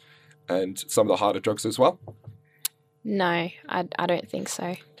drugs and some of the harder drugs as well? No, I don't think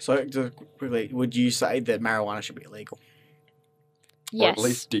so. So, just quickly, would you say that marijuana should be illegal? Yes. Or at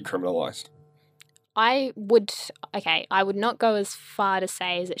least decriminalised? I would not go as far to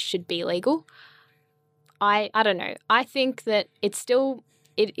say as it should be legal. I don't know. I think that it's still,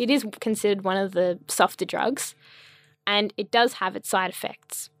 it is considered one of the softer drugs, and it does have its side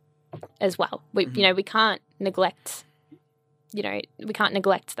effects as well. We can't neglect, we can't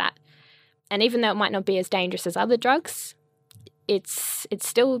neglect that. And even though it might not be as dangerous as other drugs, it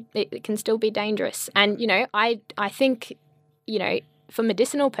can still be dangerous. And, I think, for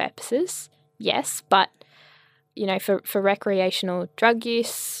medicinal purposes, yes, but for recreational drug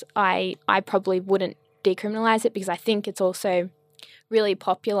use, I probably wouldn't decriminalise it, because I think it's also really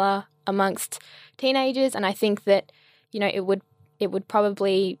popular amongst teenagers, and I think that it would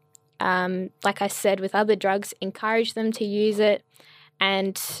probably, like I said with other drugs, encourage them to use it.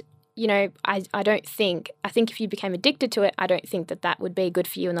 And I think if you became addicted to it, I don't think that would be good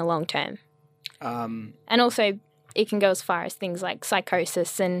for you in the long term. And also, it can go as far as things like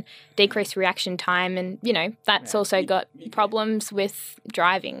psychosis and decreased reaction time, and that's also got problems with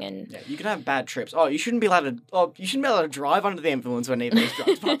driving. And you can have bad trips. You shouldn't be allowed to drive under the influence of any of these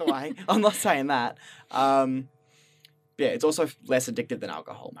drugs. By the way, I'm not saying that. It's also less addictive than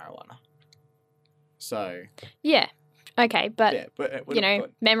alcohol, marijuana. So yeah, okay, but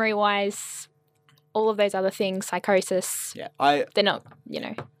memory wise, all of those other things, psychosis. Yeah, they're not.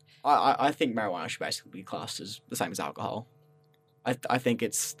 I think marijuana should basically be classed as the same as alcohol. I think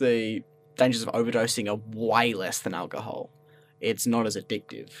it's the dangers of overdosing are way less than alcohol. It's not as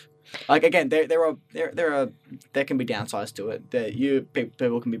addictive. Like, again, there can be downsides to it.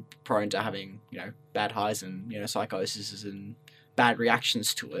 People can be prone to having bad highs and psychosis and bad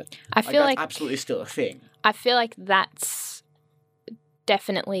reactions to it. I feel like that's absolutely still a thing. I feel like that's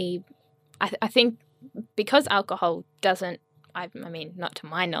definitely. I think because alcohol doesn't I mean, not to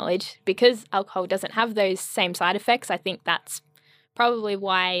my knowledge, because alcohol doesn't have those same side effects. I think that's probably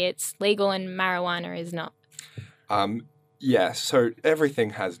why it's legal and marijuana is not. Yeah, so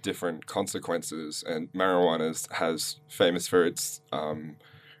everything has different consequences, and marijuana has famous for its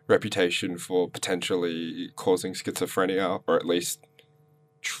reputation for potentially causing schizophrenia, or at least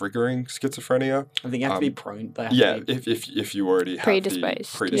triggering schizophrenia. I think you have to be prone. If you already have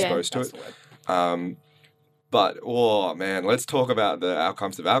predisposed to That's it. the word. But oh man, let's talk about the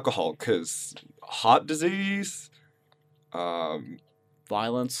outcomes of alcohol, because heart disease,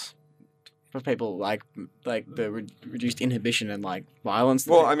 Violence for people like the reduced inhibition and like violence.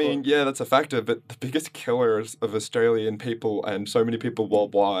 well, I mean, yeah, that's a factor, but the biggest killers of Australian people and so many people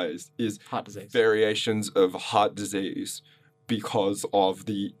worldwide is heart disease. variations of heart disease because of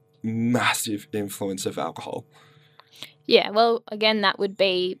the massive influence of alcohol. Yeah, well, again, that would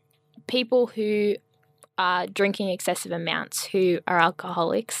be people who are drinking excessive amounts, who are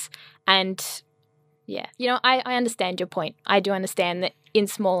alcoholics. And yeah, I understand your point. I do understand that in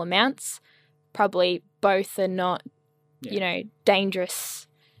small amounts, probably both are not, dangerous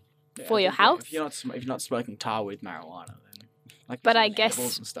for your health. If you're not smoking tar with marijuana, then like. But I edibles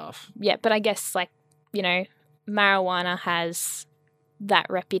guess and stuff. Yeah, but I guess marijuana has that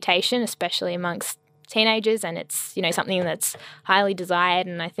reputation, especially amongst teenagers, and it's something that's highly desired.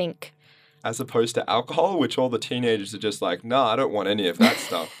 And I think, As opposed to alcohol, which all the teenagers are just like, no, I don't want any of that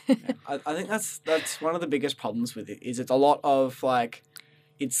stuff. I think that's one of the biggest problems with it. Is it's a lot of like.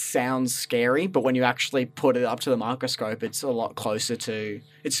 It sounds scary, but when you actually put it up to the microscope, it's a lot closer to.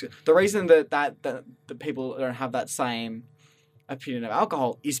 It's the reason that the people don't have that same opinion of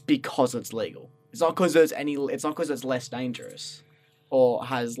alcohol is because it's legal. It's not because It's not because it's less dangerous, or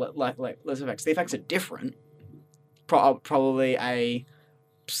has less effects. The effects are different. Probably a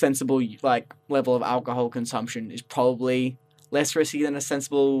sensible level of alcohol consumption is probably less risky than a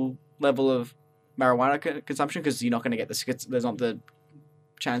sensible level of marijuana consumption, because you're not going to get there's not the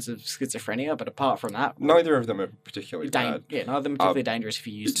chance of schizophrenia, but apart from that, Neither of them are particularly bad. Yeah, none of them are particularly dangerous if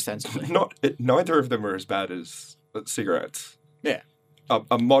you use it sensibly. Neither of them are as bad as cigarettes. Yeah.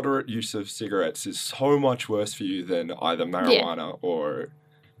 A moderate use of cigarettes is so much worse for you than either marijuana or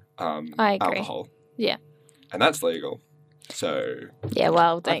I agree. alcohol. Yeah. And that's legal. So... Yeah,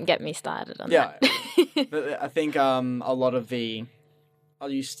 well, don't get me started on that. But I think a lot of I'll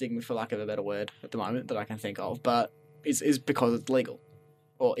use stigma for lack of a better word at the moment that I can think of, but is because it's legal.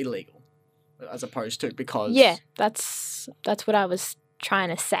 Or illegal, as opposed to because... Yeah, that's what I was trying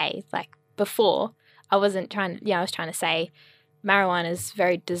to say. Like, before, I was trying to say marijuana is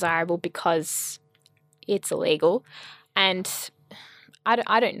very desirable because it's illegal. And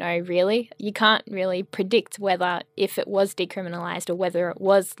I don't know, really. You can't really predict whether if it was decriminalised or whether it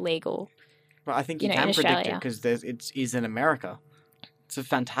was legal. But I think you can predict it because it is in America. It's a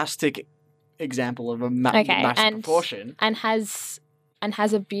fantastic example of a massive proportion. And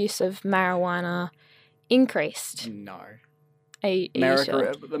has abuse of marijuana increased? No. Are you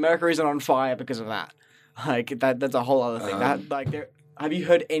sure? America isn't on fire because of that. That's a whole other thing. Have you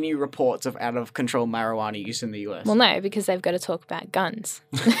heard any reports of out of control marijuana use in the US? Well, no, because they've got to talk about guns.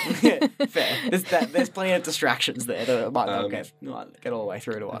 Yeah, fair. There's plenty of distractions there that might not get all the way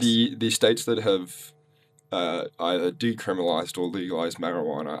through to us. The states that have either decriminalised or legalised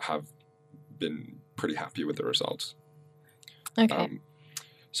marijuana have been pretty happy with the results. Okay.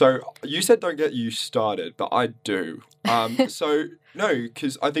 So you said don't get you started, but I do. So no,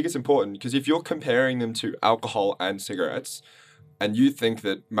 because I think it's important, because if you're comparing them to alcohol and cigarettes, and you think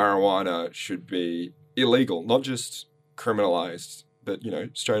that marijuana should be illegal, not just criminalized, but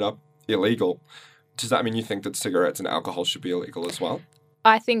straight up illegal, does that mean you think that cigarettes and alcohol should be illegal as well?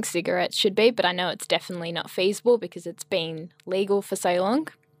 I think cigarettes should be, but I know it's definitely not feasible because it's been legal for so long,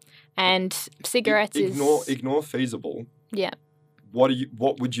 and cigarettes ignore feasible. Yeah.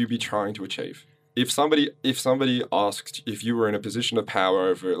 What would you be trying to achieve? If somebody asked if you were in a position of power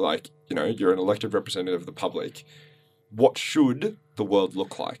over, you're an elected representative of the public, what should the world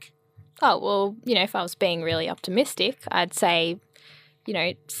look like? Oh, well, if I was being really optimistic, I'd say,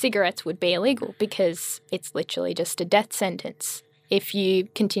 cigarettes would be illegal because it's literally just a death sentence if you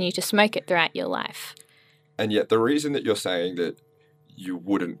continue to smoke it throughout your life. And yet the reason that you're saying that you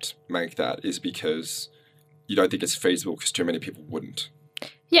wouldn't make that is because you don't think it's feasible because too many people wouldn't.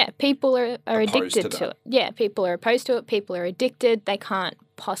 Yeah, people are addicted to it. Yeah, people are opposed to it. People are addicted. They can't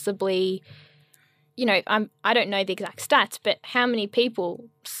possibly, I don't know the exact stats, but how many people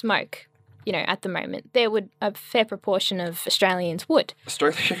smoke, at the moment? A fair proportion of Australians would.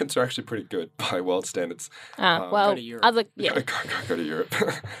 Australians are actually pretty good by world standards. Go to Europe. Go to Europe.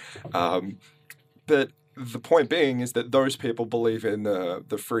 But the point being is that those people believe in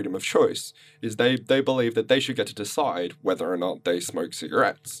the freedom of choice. Is they believe that they should get to decide whether or not they smoke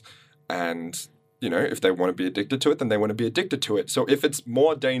cigarettes, and if they want to be addicted to it, then they want to be addicted to it. So if it's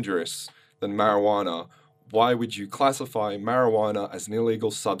more dangerous than marijuana, why would you classify marijuana as an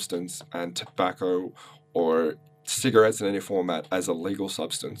illegal substance and tobacco or cigarettes in any format as a legal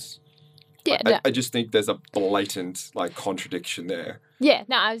substance? Yeah, I just think there's a blatant contradiction there. Yeah,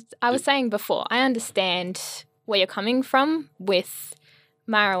 no, I was saying before, I understand where you're coming from with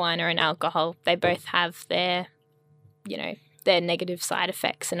marijuana and alcohol. They both have their negative side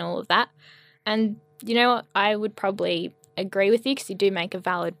effects and all of that. And you know what? I would probably agree with you because you do make a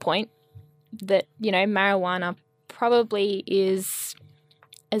valid point that, marijuana probably is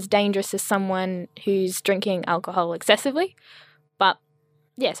as dangerous as someone who's drinking alcohol excessively. But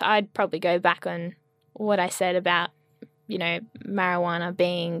yes, I'd probably go back on what I said about, marijuana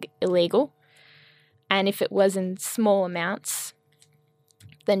being illegal. And if it was in small amounts,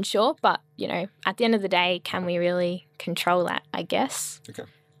 then sure. But, at the end of the day, can we really control that, I guess? Okay.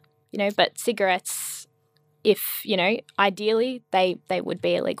 But cigarettes, if, ideally they would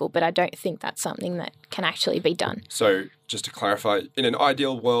be illegal, but I don't think that's something that can actually be done. So just to clarify, in an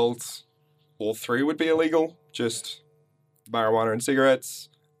ideal world, all three would be illegal, just marijuana and cigarettes.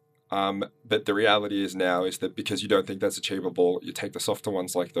 But the reality is that because you don't think that's achievable, you take the softer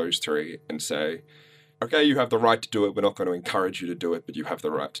ones like those three and say, okay, you have the right to do it. We're not going to encourage you to do it, but you have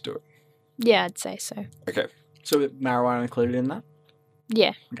the right to do it. Yeah, I'd say so. Okay. So marijuana included in that?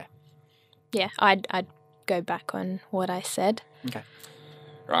 Yeah. Okay. Yeah, I'd go back on what I said. Okay.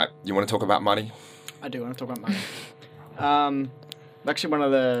 Right. You want to talk about money? I do want to talk about money. Actually, one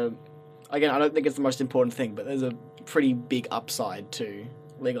of the... Again, I don't think it's the most important thing, but there's a pretty big upside to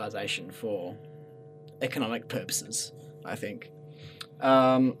legalization for economic purposes, I think.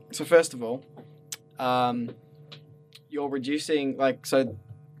 So first of all, you're reducing... So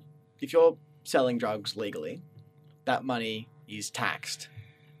if you're selling drugs legally, that money is taxed,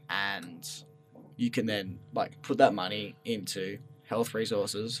 and you can then put that money into health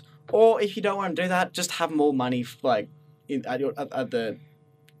resources, or if you don't want to do that, just have more money at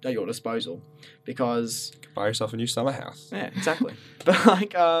your disposal, because Buy yourself a new summer house. yeah, exactly. But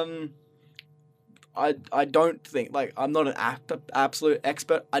I don't think I'm not an absolute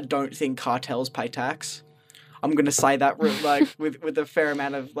expert. I don't think cartels pay tax. I'm gonna say that with a fair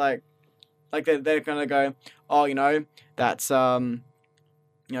amount of they're gonna go, oh, that's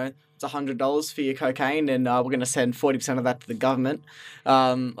it's $100 for your cocaine, and we're going to send 40% of that to the government.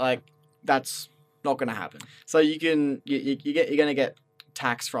 That's not going to happen. So you're going to get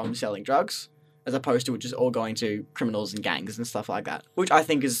tax from selling drugs, as opposed to just all going to criminals and gangs and stuff like that, which I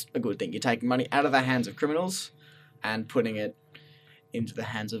think is a good thing. You're taking money out of the hands of criminals and putting it into the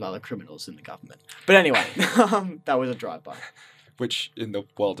hands of other criminals in the government. But anyway, that was a drive-by. Which, in the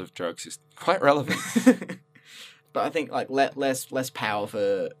world of drugs, is quite relevant. But I think less power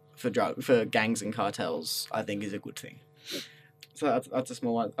for gangs and cartels, I think, is a good thing. So that's a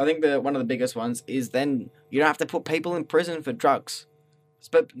small one. I think one of the biggest ones is then you don't have to put people in prison for drugs,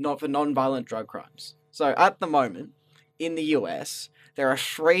 but not for non-violent drug crimes. So at the moment, in the US, there are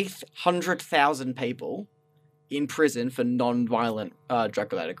 300,000 people in prison for non-violent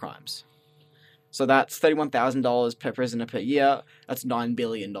drug-related crimes. So that's $31,000 per prisoner per year. That's $9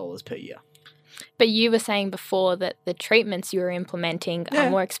 billion per year. But you were saying before that the treatments you were implementing are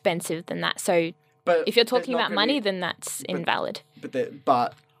more expensive than that. So if you're talking about money, then that's invalid.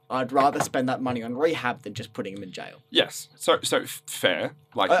 But I'd rather spend that money on rehab than just putting them in jail. Yes. So fair.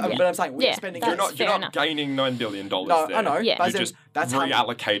 But I'm saying we're spending... You're not gaining $9 billion no, there. I know. Yeah. But You're just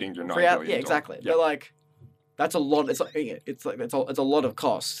reallocating your $9 billion. Yeah, exactly. Yeah. But that's a lot. It's a lot of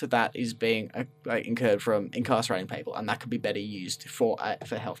cost that is being incurred from incarcerating people, and that could be better used for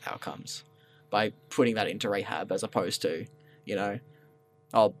health outcomes by putting that into rehab, as opposed to,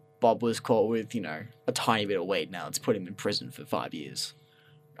 Bob was caught with a tiny bit of weed. Now let's put him in prison for 5 years.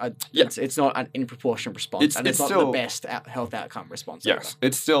 It's not an in proportion response, and it's not the best health outcome response. Yes, either.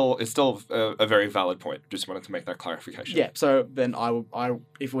 it's still a very valid point. Just wanted to make that clarification. Yeah. So then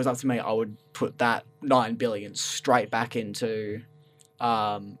if it was up to me, I would put that $9 billion straight back into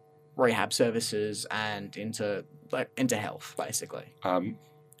rehab services and into health, basically.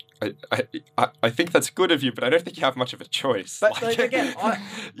 I think that's good of you, but I don't think you have much of a choice. But again,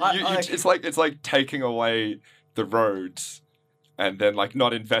 it's like taking away the roads and then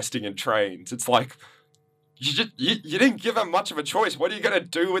not investing in trains. It's like you didn't give them much of a choice. What are you going to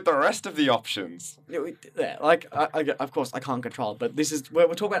do with the rest of the options? Yeah, of course I can't control it, but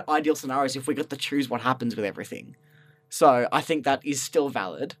we're talking about ideal scenarios if we got to choose what happens with everything. So I think that is still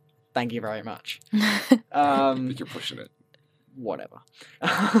valid, Thank you very much. I think you're pushing it. Whatever.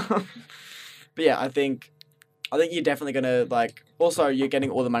 But yeah, I think you're definitely gonna like. Also, you're getting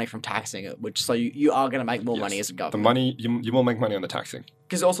all the money from taxing it, which so you are gonna make more money Yes. as a The government. money, you will make money on the taxing.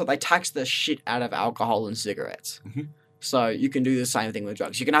 Because also they tax the shit out of alcohol and cigarettes. Mhm. So you can do the same thing with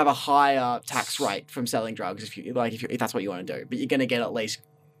drugs. You can have a higher tax rate from selling drugs if that's what you want to do. But you're gonna get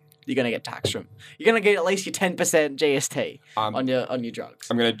taxed from. You're gonna get at least your 10% GST on your drugs.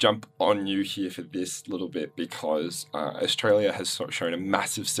 I'm going to jump on you here for this little bit because Australia has shown a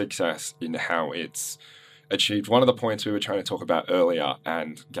massive success in how it's achieved one of the points we were trying to talk about earlier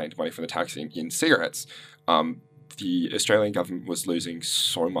and gained money from the taxing in cigarettes. The Australian government was losing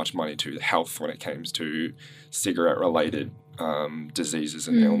so much money to health when it came to cigarette-related diseases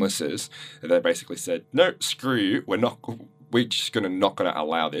and illnesses. They basically said, no, screw you, we're just not going to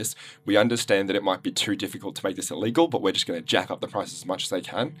allow this. We understand that it might be too difficult to make this illegal, but we're just going to jack up the price as much as they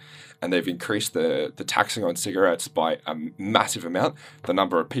can. And they've increased the taxing on cigarettes by a massive amount. The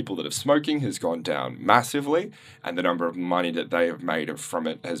number of people that are smoking has gone down massively, and the number of money that they have made from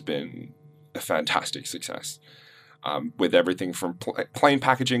it has been a fantastic success. With everything from plain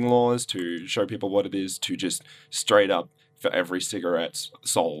packaging laws to show people what it is to just straight up for every cigarette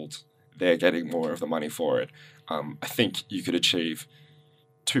sold, they're getting more of the money for it. I think you could achieve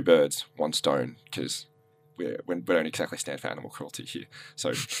 2 birds, 1 stone, because we don't exactly stand for animal cruelty here.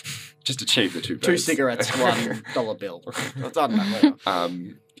 So just achieve the 2 birds. 2 cigarettes, $1 bill. It's on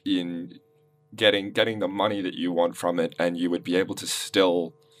that. In getting the money that you want from it, and you would be able to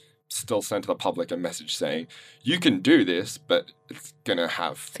still send to the public a message saying, you can do this, but it's going to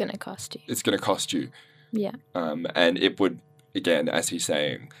cost you. It's going to cost you. Yeah. And it would, again, as he's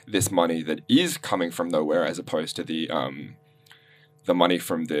saying, this money that is coming from nowhere as opposed to the money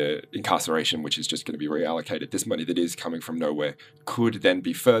from the incarceration, which is just going to be reallocated, this money that is coming from nowhere could then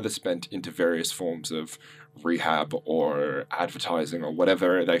be further spent into various forms of rehab or advertising or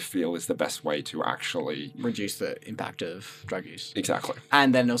whatever they feel is the best way to actually reduce the impact of drug use. Exactly.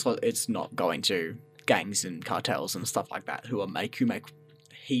 And then also it's not going to gangs and cartels and stuff like that who make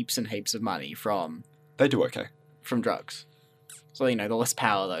heaps and heaps of money from They do okay. From drugs. So, the less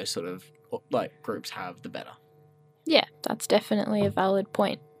power those sort of groups have, the better. Yeah, that's definitely a valid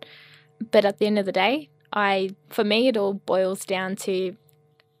point. But at the end of the day, for me, it all boils down to,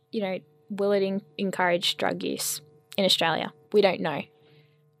 will it encourage drug use in Australia? We don't know.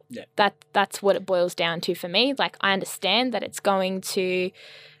 Yeah. That's what it boils down to for me. Like, I understand that it's going to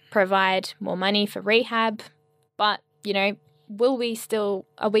provide more money for rehab, but,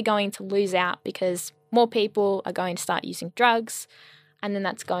 are we going to lose out because more people are going to start using drugs, and then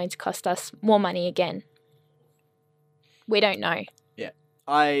that's going to cost us more money again? We don't know. Yeah.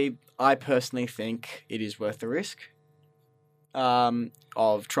 I personally think it is worth the risk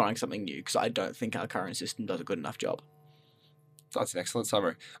of trying something new, because I don't think our current system does a good enough job. That's an excellent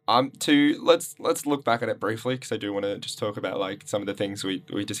summary. Let's look back at it briefly, because I do want to just talk about some of the things we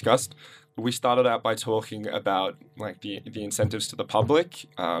discussed. We started out by talking about the incentives to the public,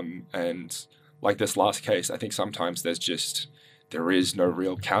 and like this last case, I think sometimes there is no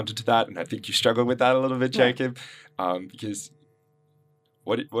real counter to that, and I think you struggle with that a little bit, Jacob, because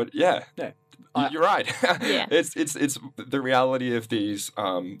yeah. You're right. Yeah. It's the reality of these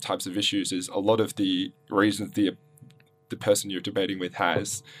types of issues is a lot of the reasons the person you're debating with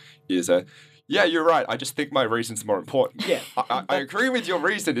has is yeah, you're right. I just think my reason's more important. Yeah. I agree with your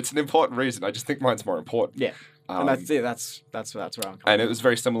reason. It's an important reason. I just think mine's more important. Yeah. And that's it. That's where I'm coming And it was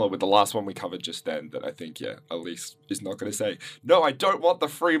very similar with the last one we covered just then, that I think, Elise is not going to say, no, I don't want the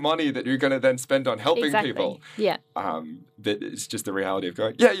free money that you're going to then spend on helping people. Yeah. That it's just the reality of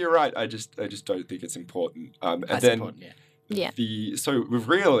going, yeah, you're right. I just don't think it's important. That's important, yeah. So we've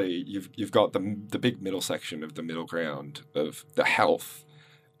really, you've got the big middle section of the middle ground of the health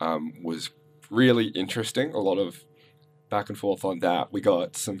was really interesting. A lot of back and forth on that. We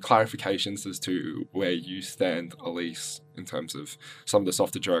got some clarifications as to where you stand, Elise, in terms of some of the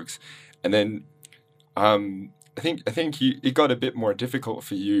softer drugs. And then I think it got a bit more difficult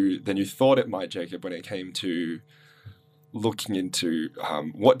for you than you thought it might, Jacob, when it came to looking into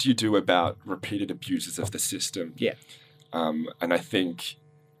what do you do about repeated abuses of the system. Yeah. And I think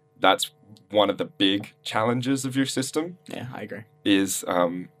that's one of the big challenges of your system. Yeah, I agree. Is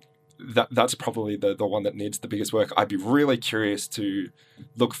that's probably the one that needs the biggest work. I'd be really curious to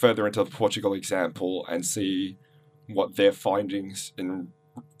look further into the Portugal example and see what their findings in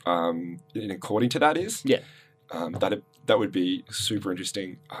according to that is. Yeah. That would be super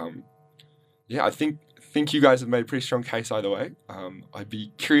interesting. I think you guys have made a pretty strong case either way. I'd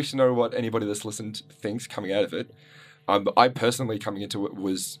be curious to know what anybody that's listened thinks coming out of it. I personally, coming into it,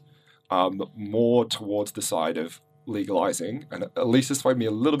 was more towards the side of legalizing, and at least this swayed me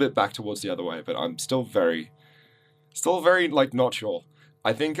a little bit back towards the other way, but I'm still very like not sure.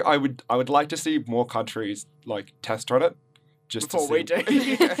 I think I would like to see more countries like test run it just Before to we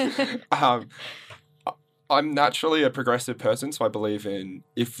see. do. I'm naturally a progressive person, so I believe in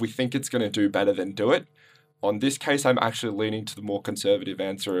if we think it's going to do better, then do it. On this case, I'm actually leaning to the more conservative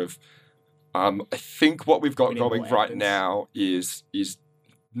answer of I think what we've got We need going more right evidence. now is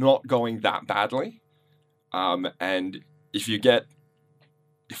not going that badly. And if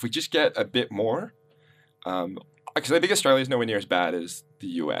we just get a bit more, because I think Australia is nowhere near as bad as the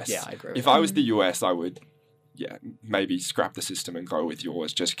US. Yeah, I agree with If that. I was the US, I would, maybe scrap the system and go with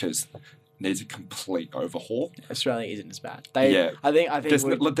yours, just because it needs a complete overhaul. Australia isn't as bad. Yeah. I think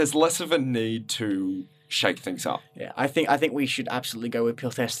There's less of a need to shake things up. Yeah, I think we should absolutely go with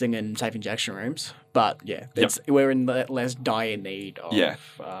pill testing and safe injection rooms. But yeah, we're in less dire need of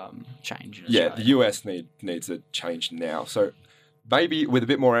change. In Yeah, Australia. the US needs a change now. So maybe with a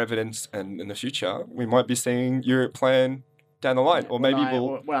bit more evidence and in the future, we might be seeing your plan down the line. Or maybe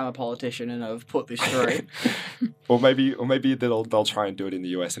when I'm a politician and I've put this through. or maybe they'll try and do it in the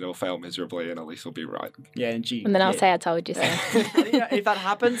US and it'll fail miserably and at least we'll be right. Yeah, And then I'll say I told you so. If that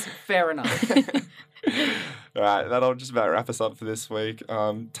happens, fair enough. All right, that'll just about wrap us up for this week.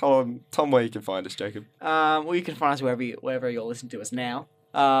 Tell Tom where you can find us, Jacob. Well, you can find us wherever you're listening to us now.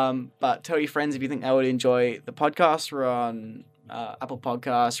 But tell your friends if you think they would enjoy the podcast. We're on Apple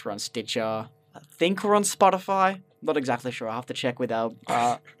Podcasts. We're on Stitcher. I think we're on Spotify. Not exactly sure. I'll have to check with our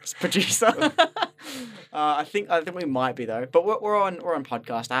producer. I think we might be though. But we're on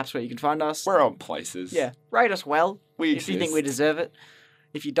podcast apps where you can find us. We're on places. Yeah, rate us well We if you think we exist. deserve it.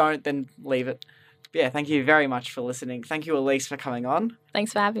 If you don't, then leave it. But yeah, thank you very much for listening. Thank you, Elise, for coming on.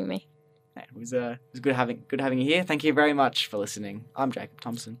 Thanks for having me. It was good having you here. Thank you very much for listening. I'm Jacob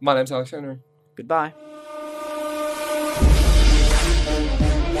Thompson. My name's Alexander. Goodbye.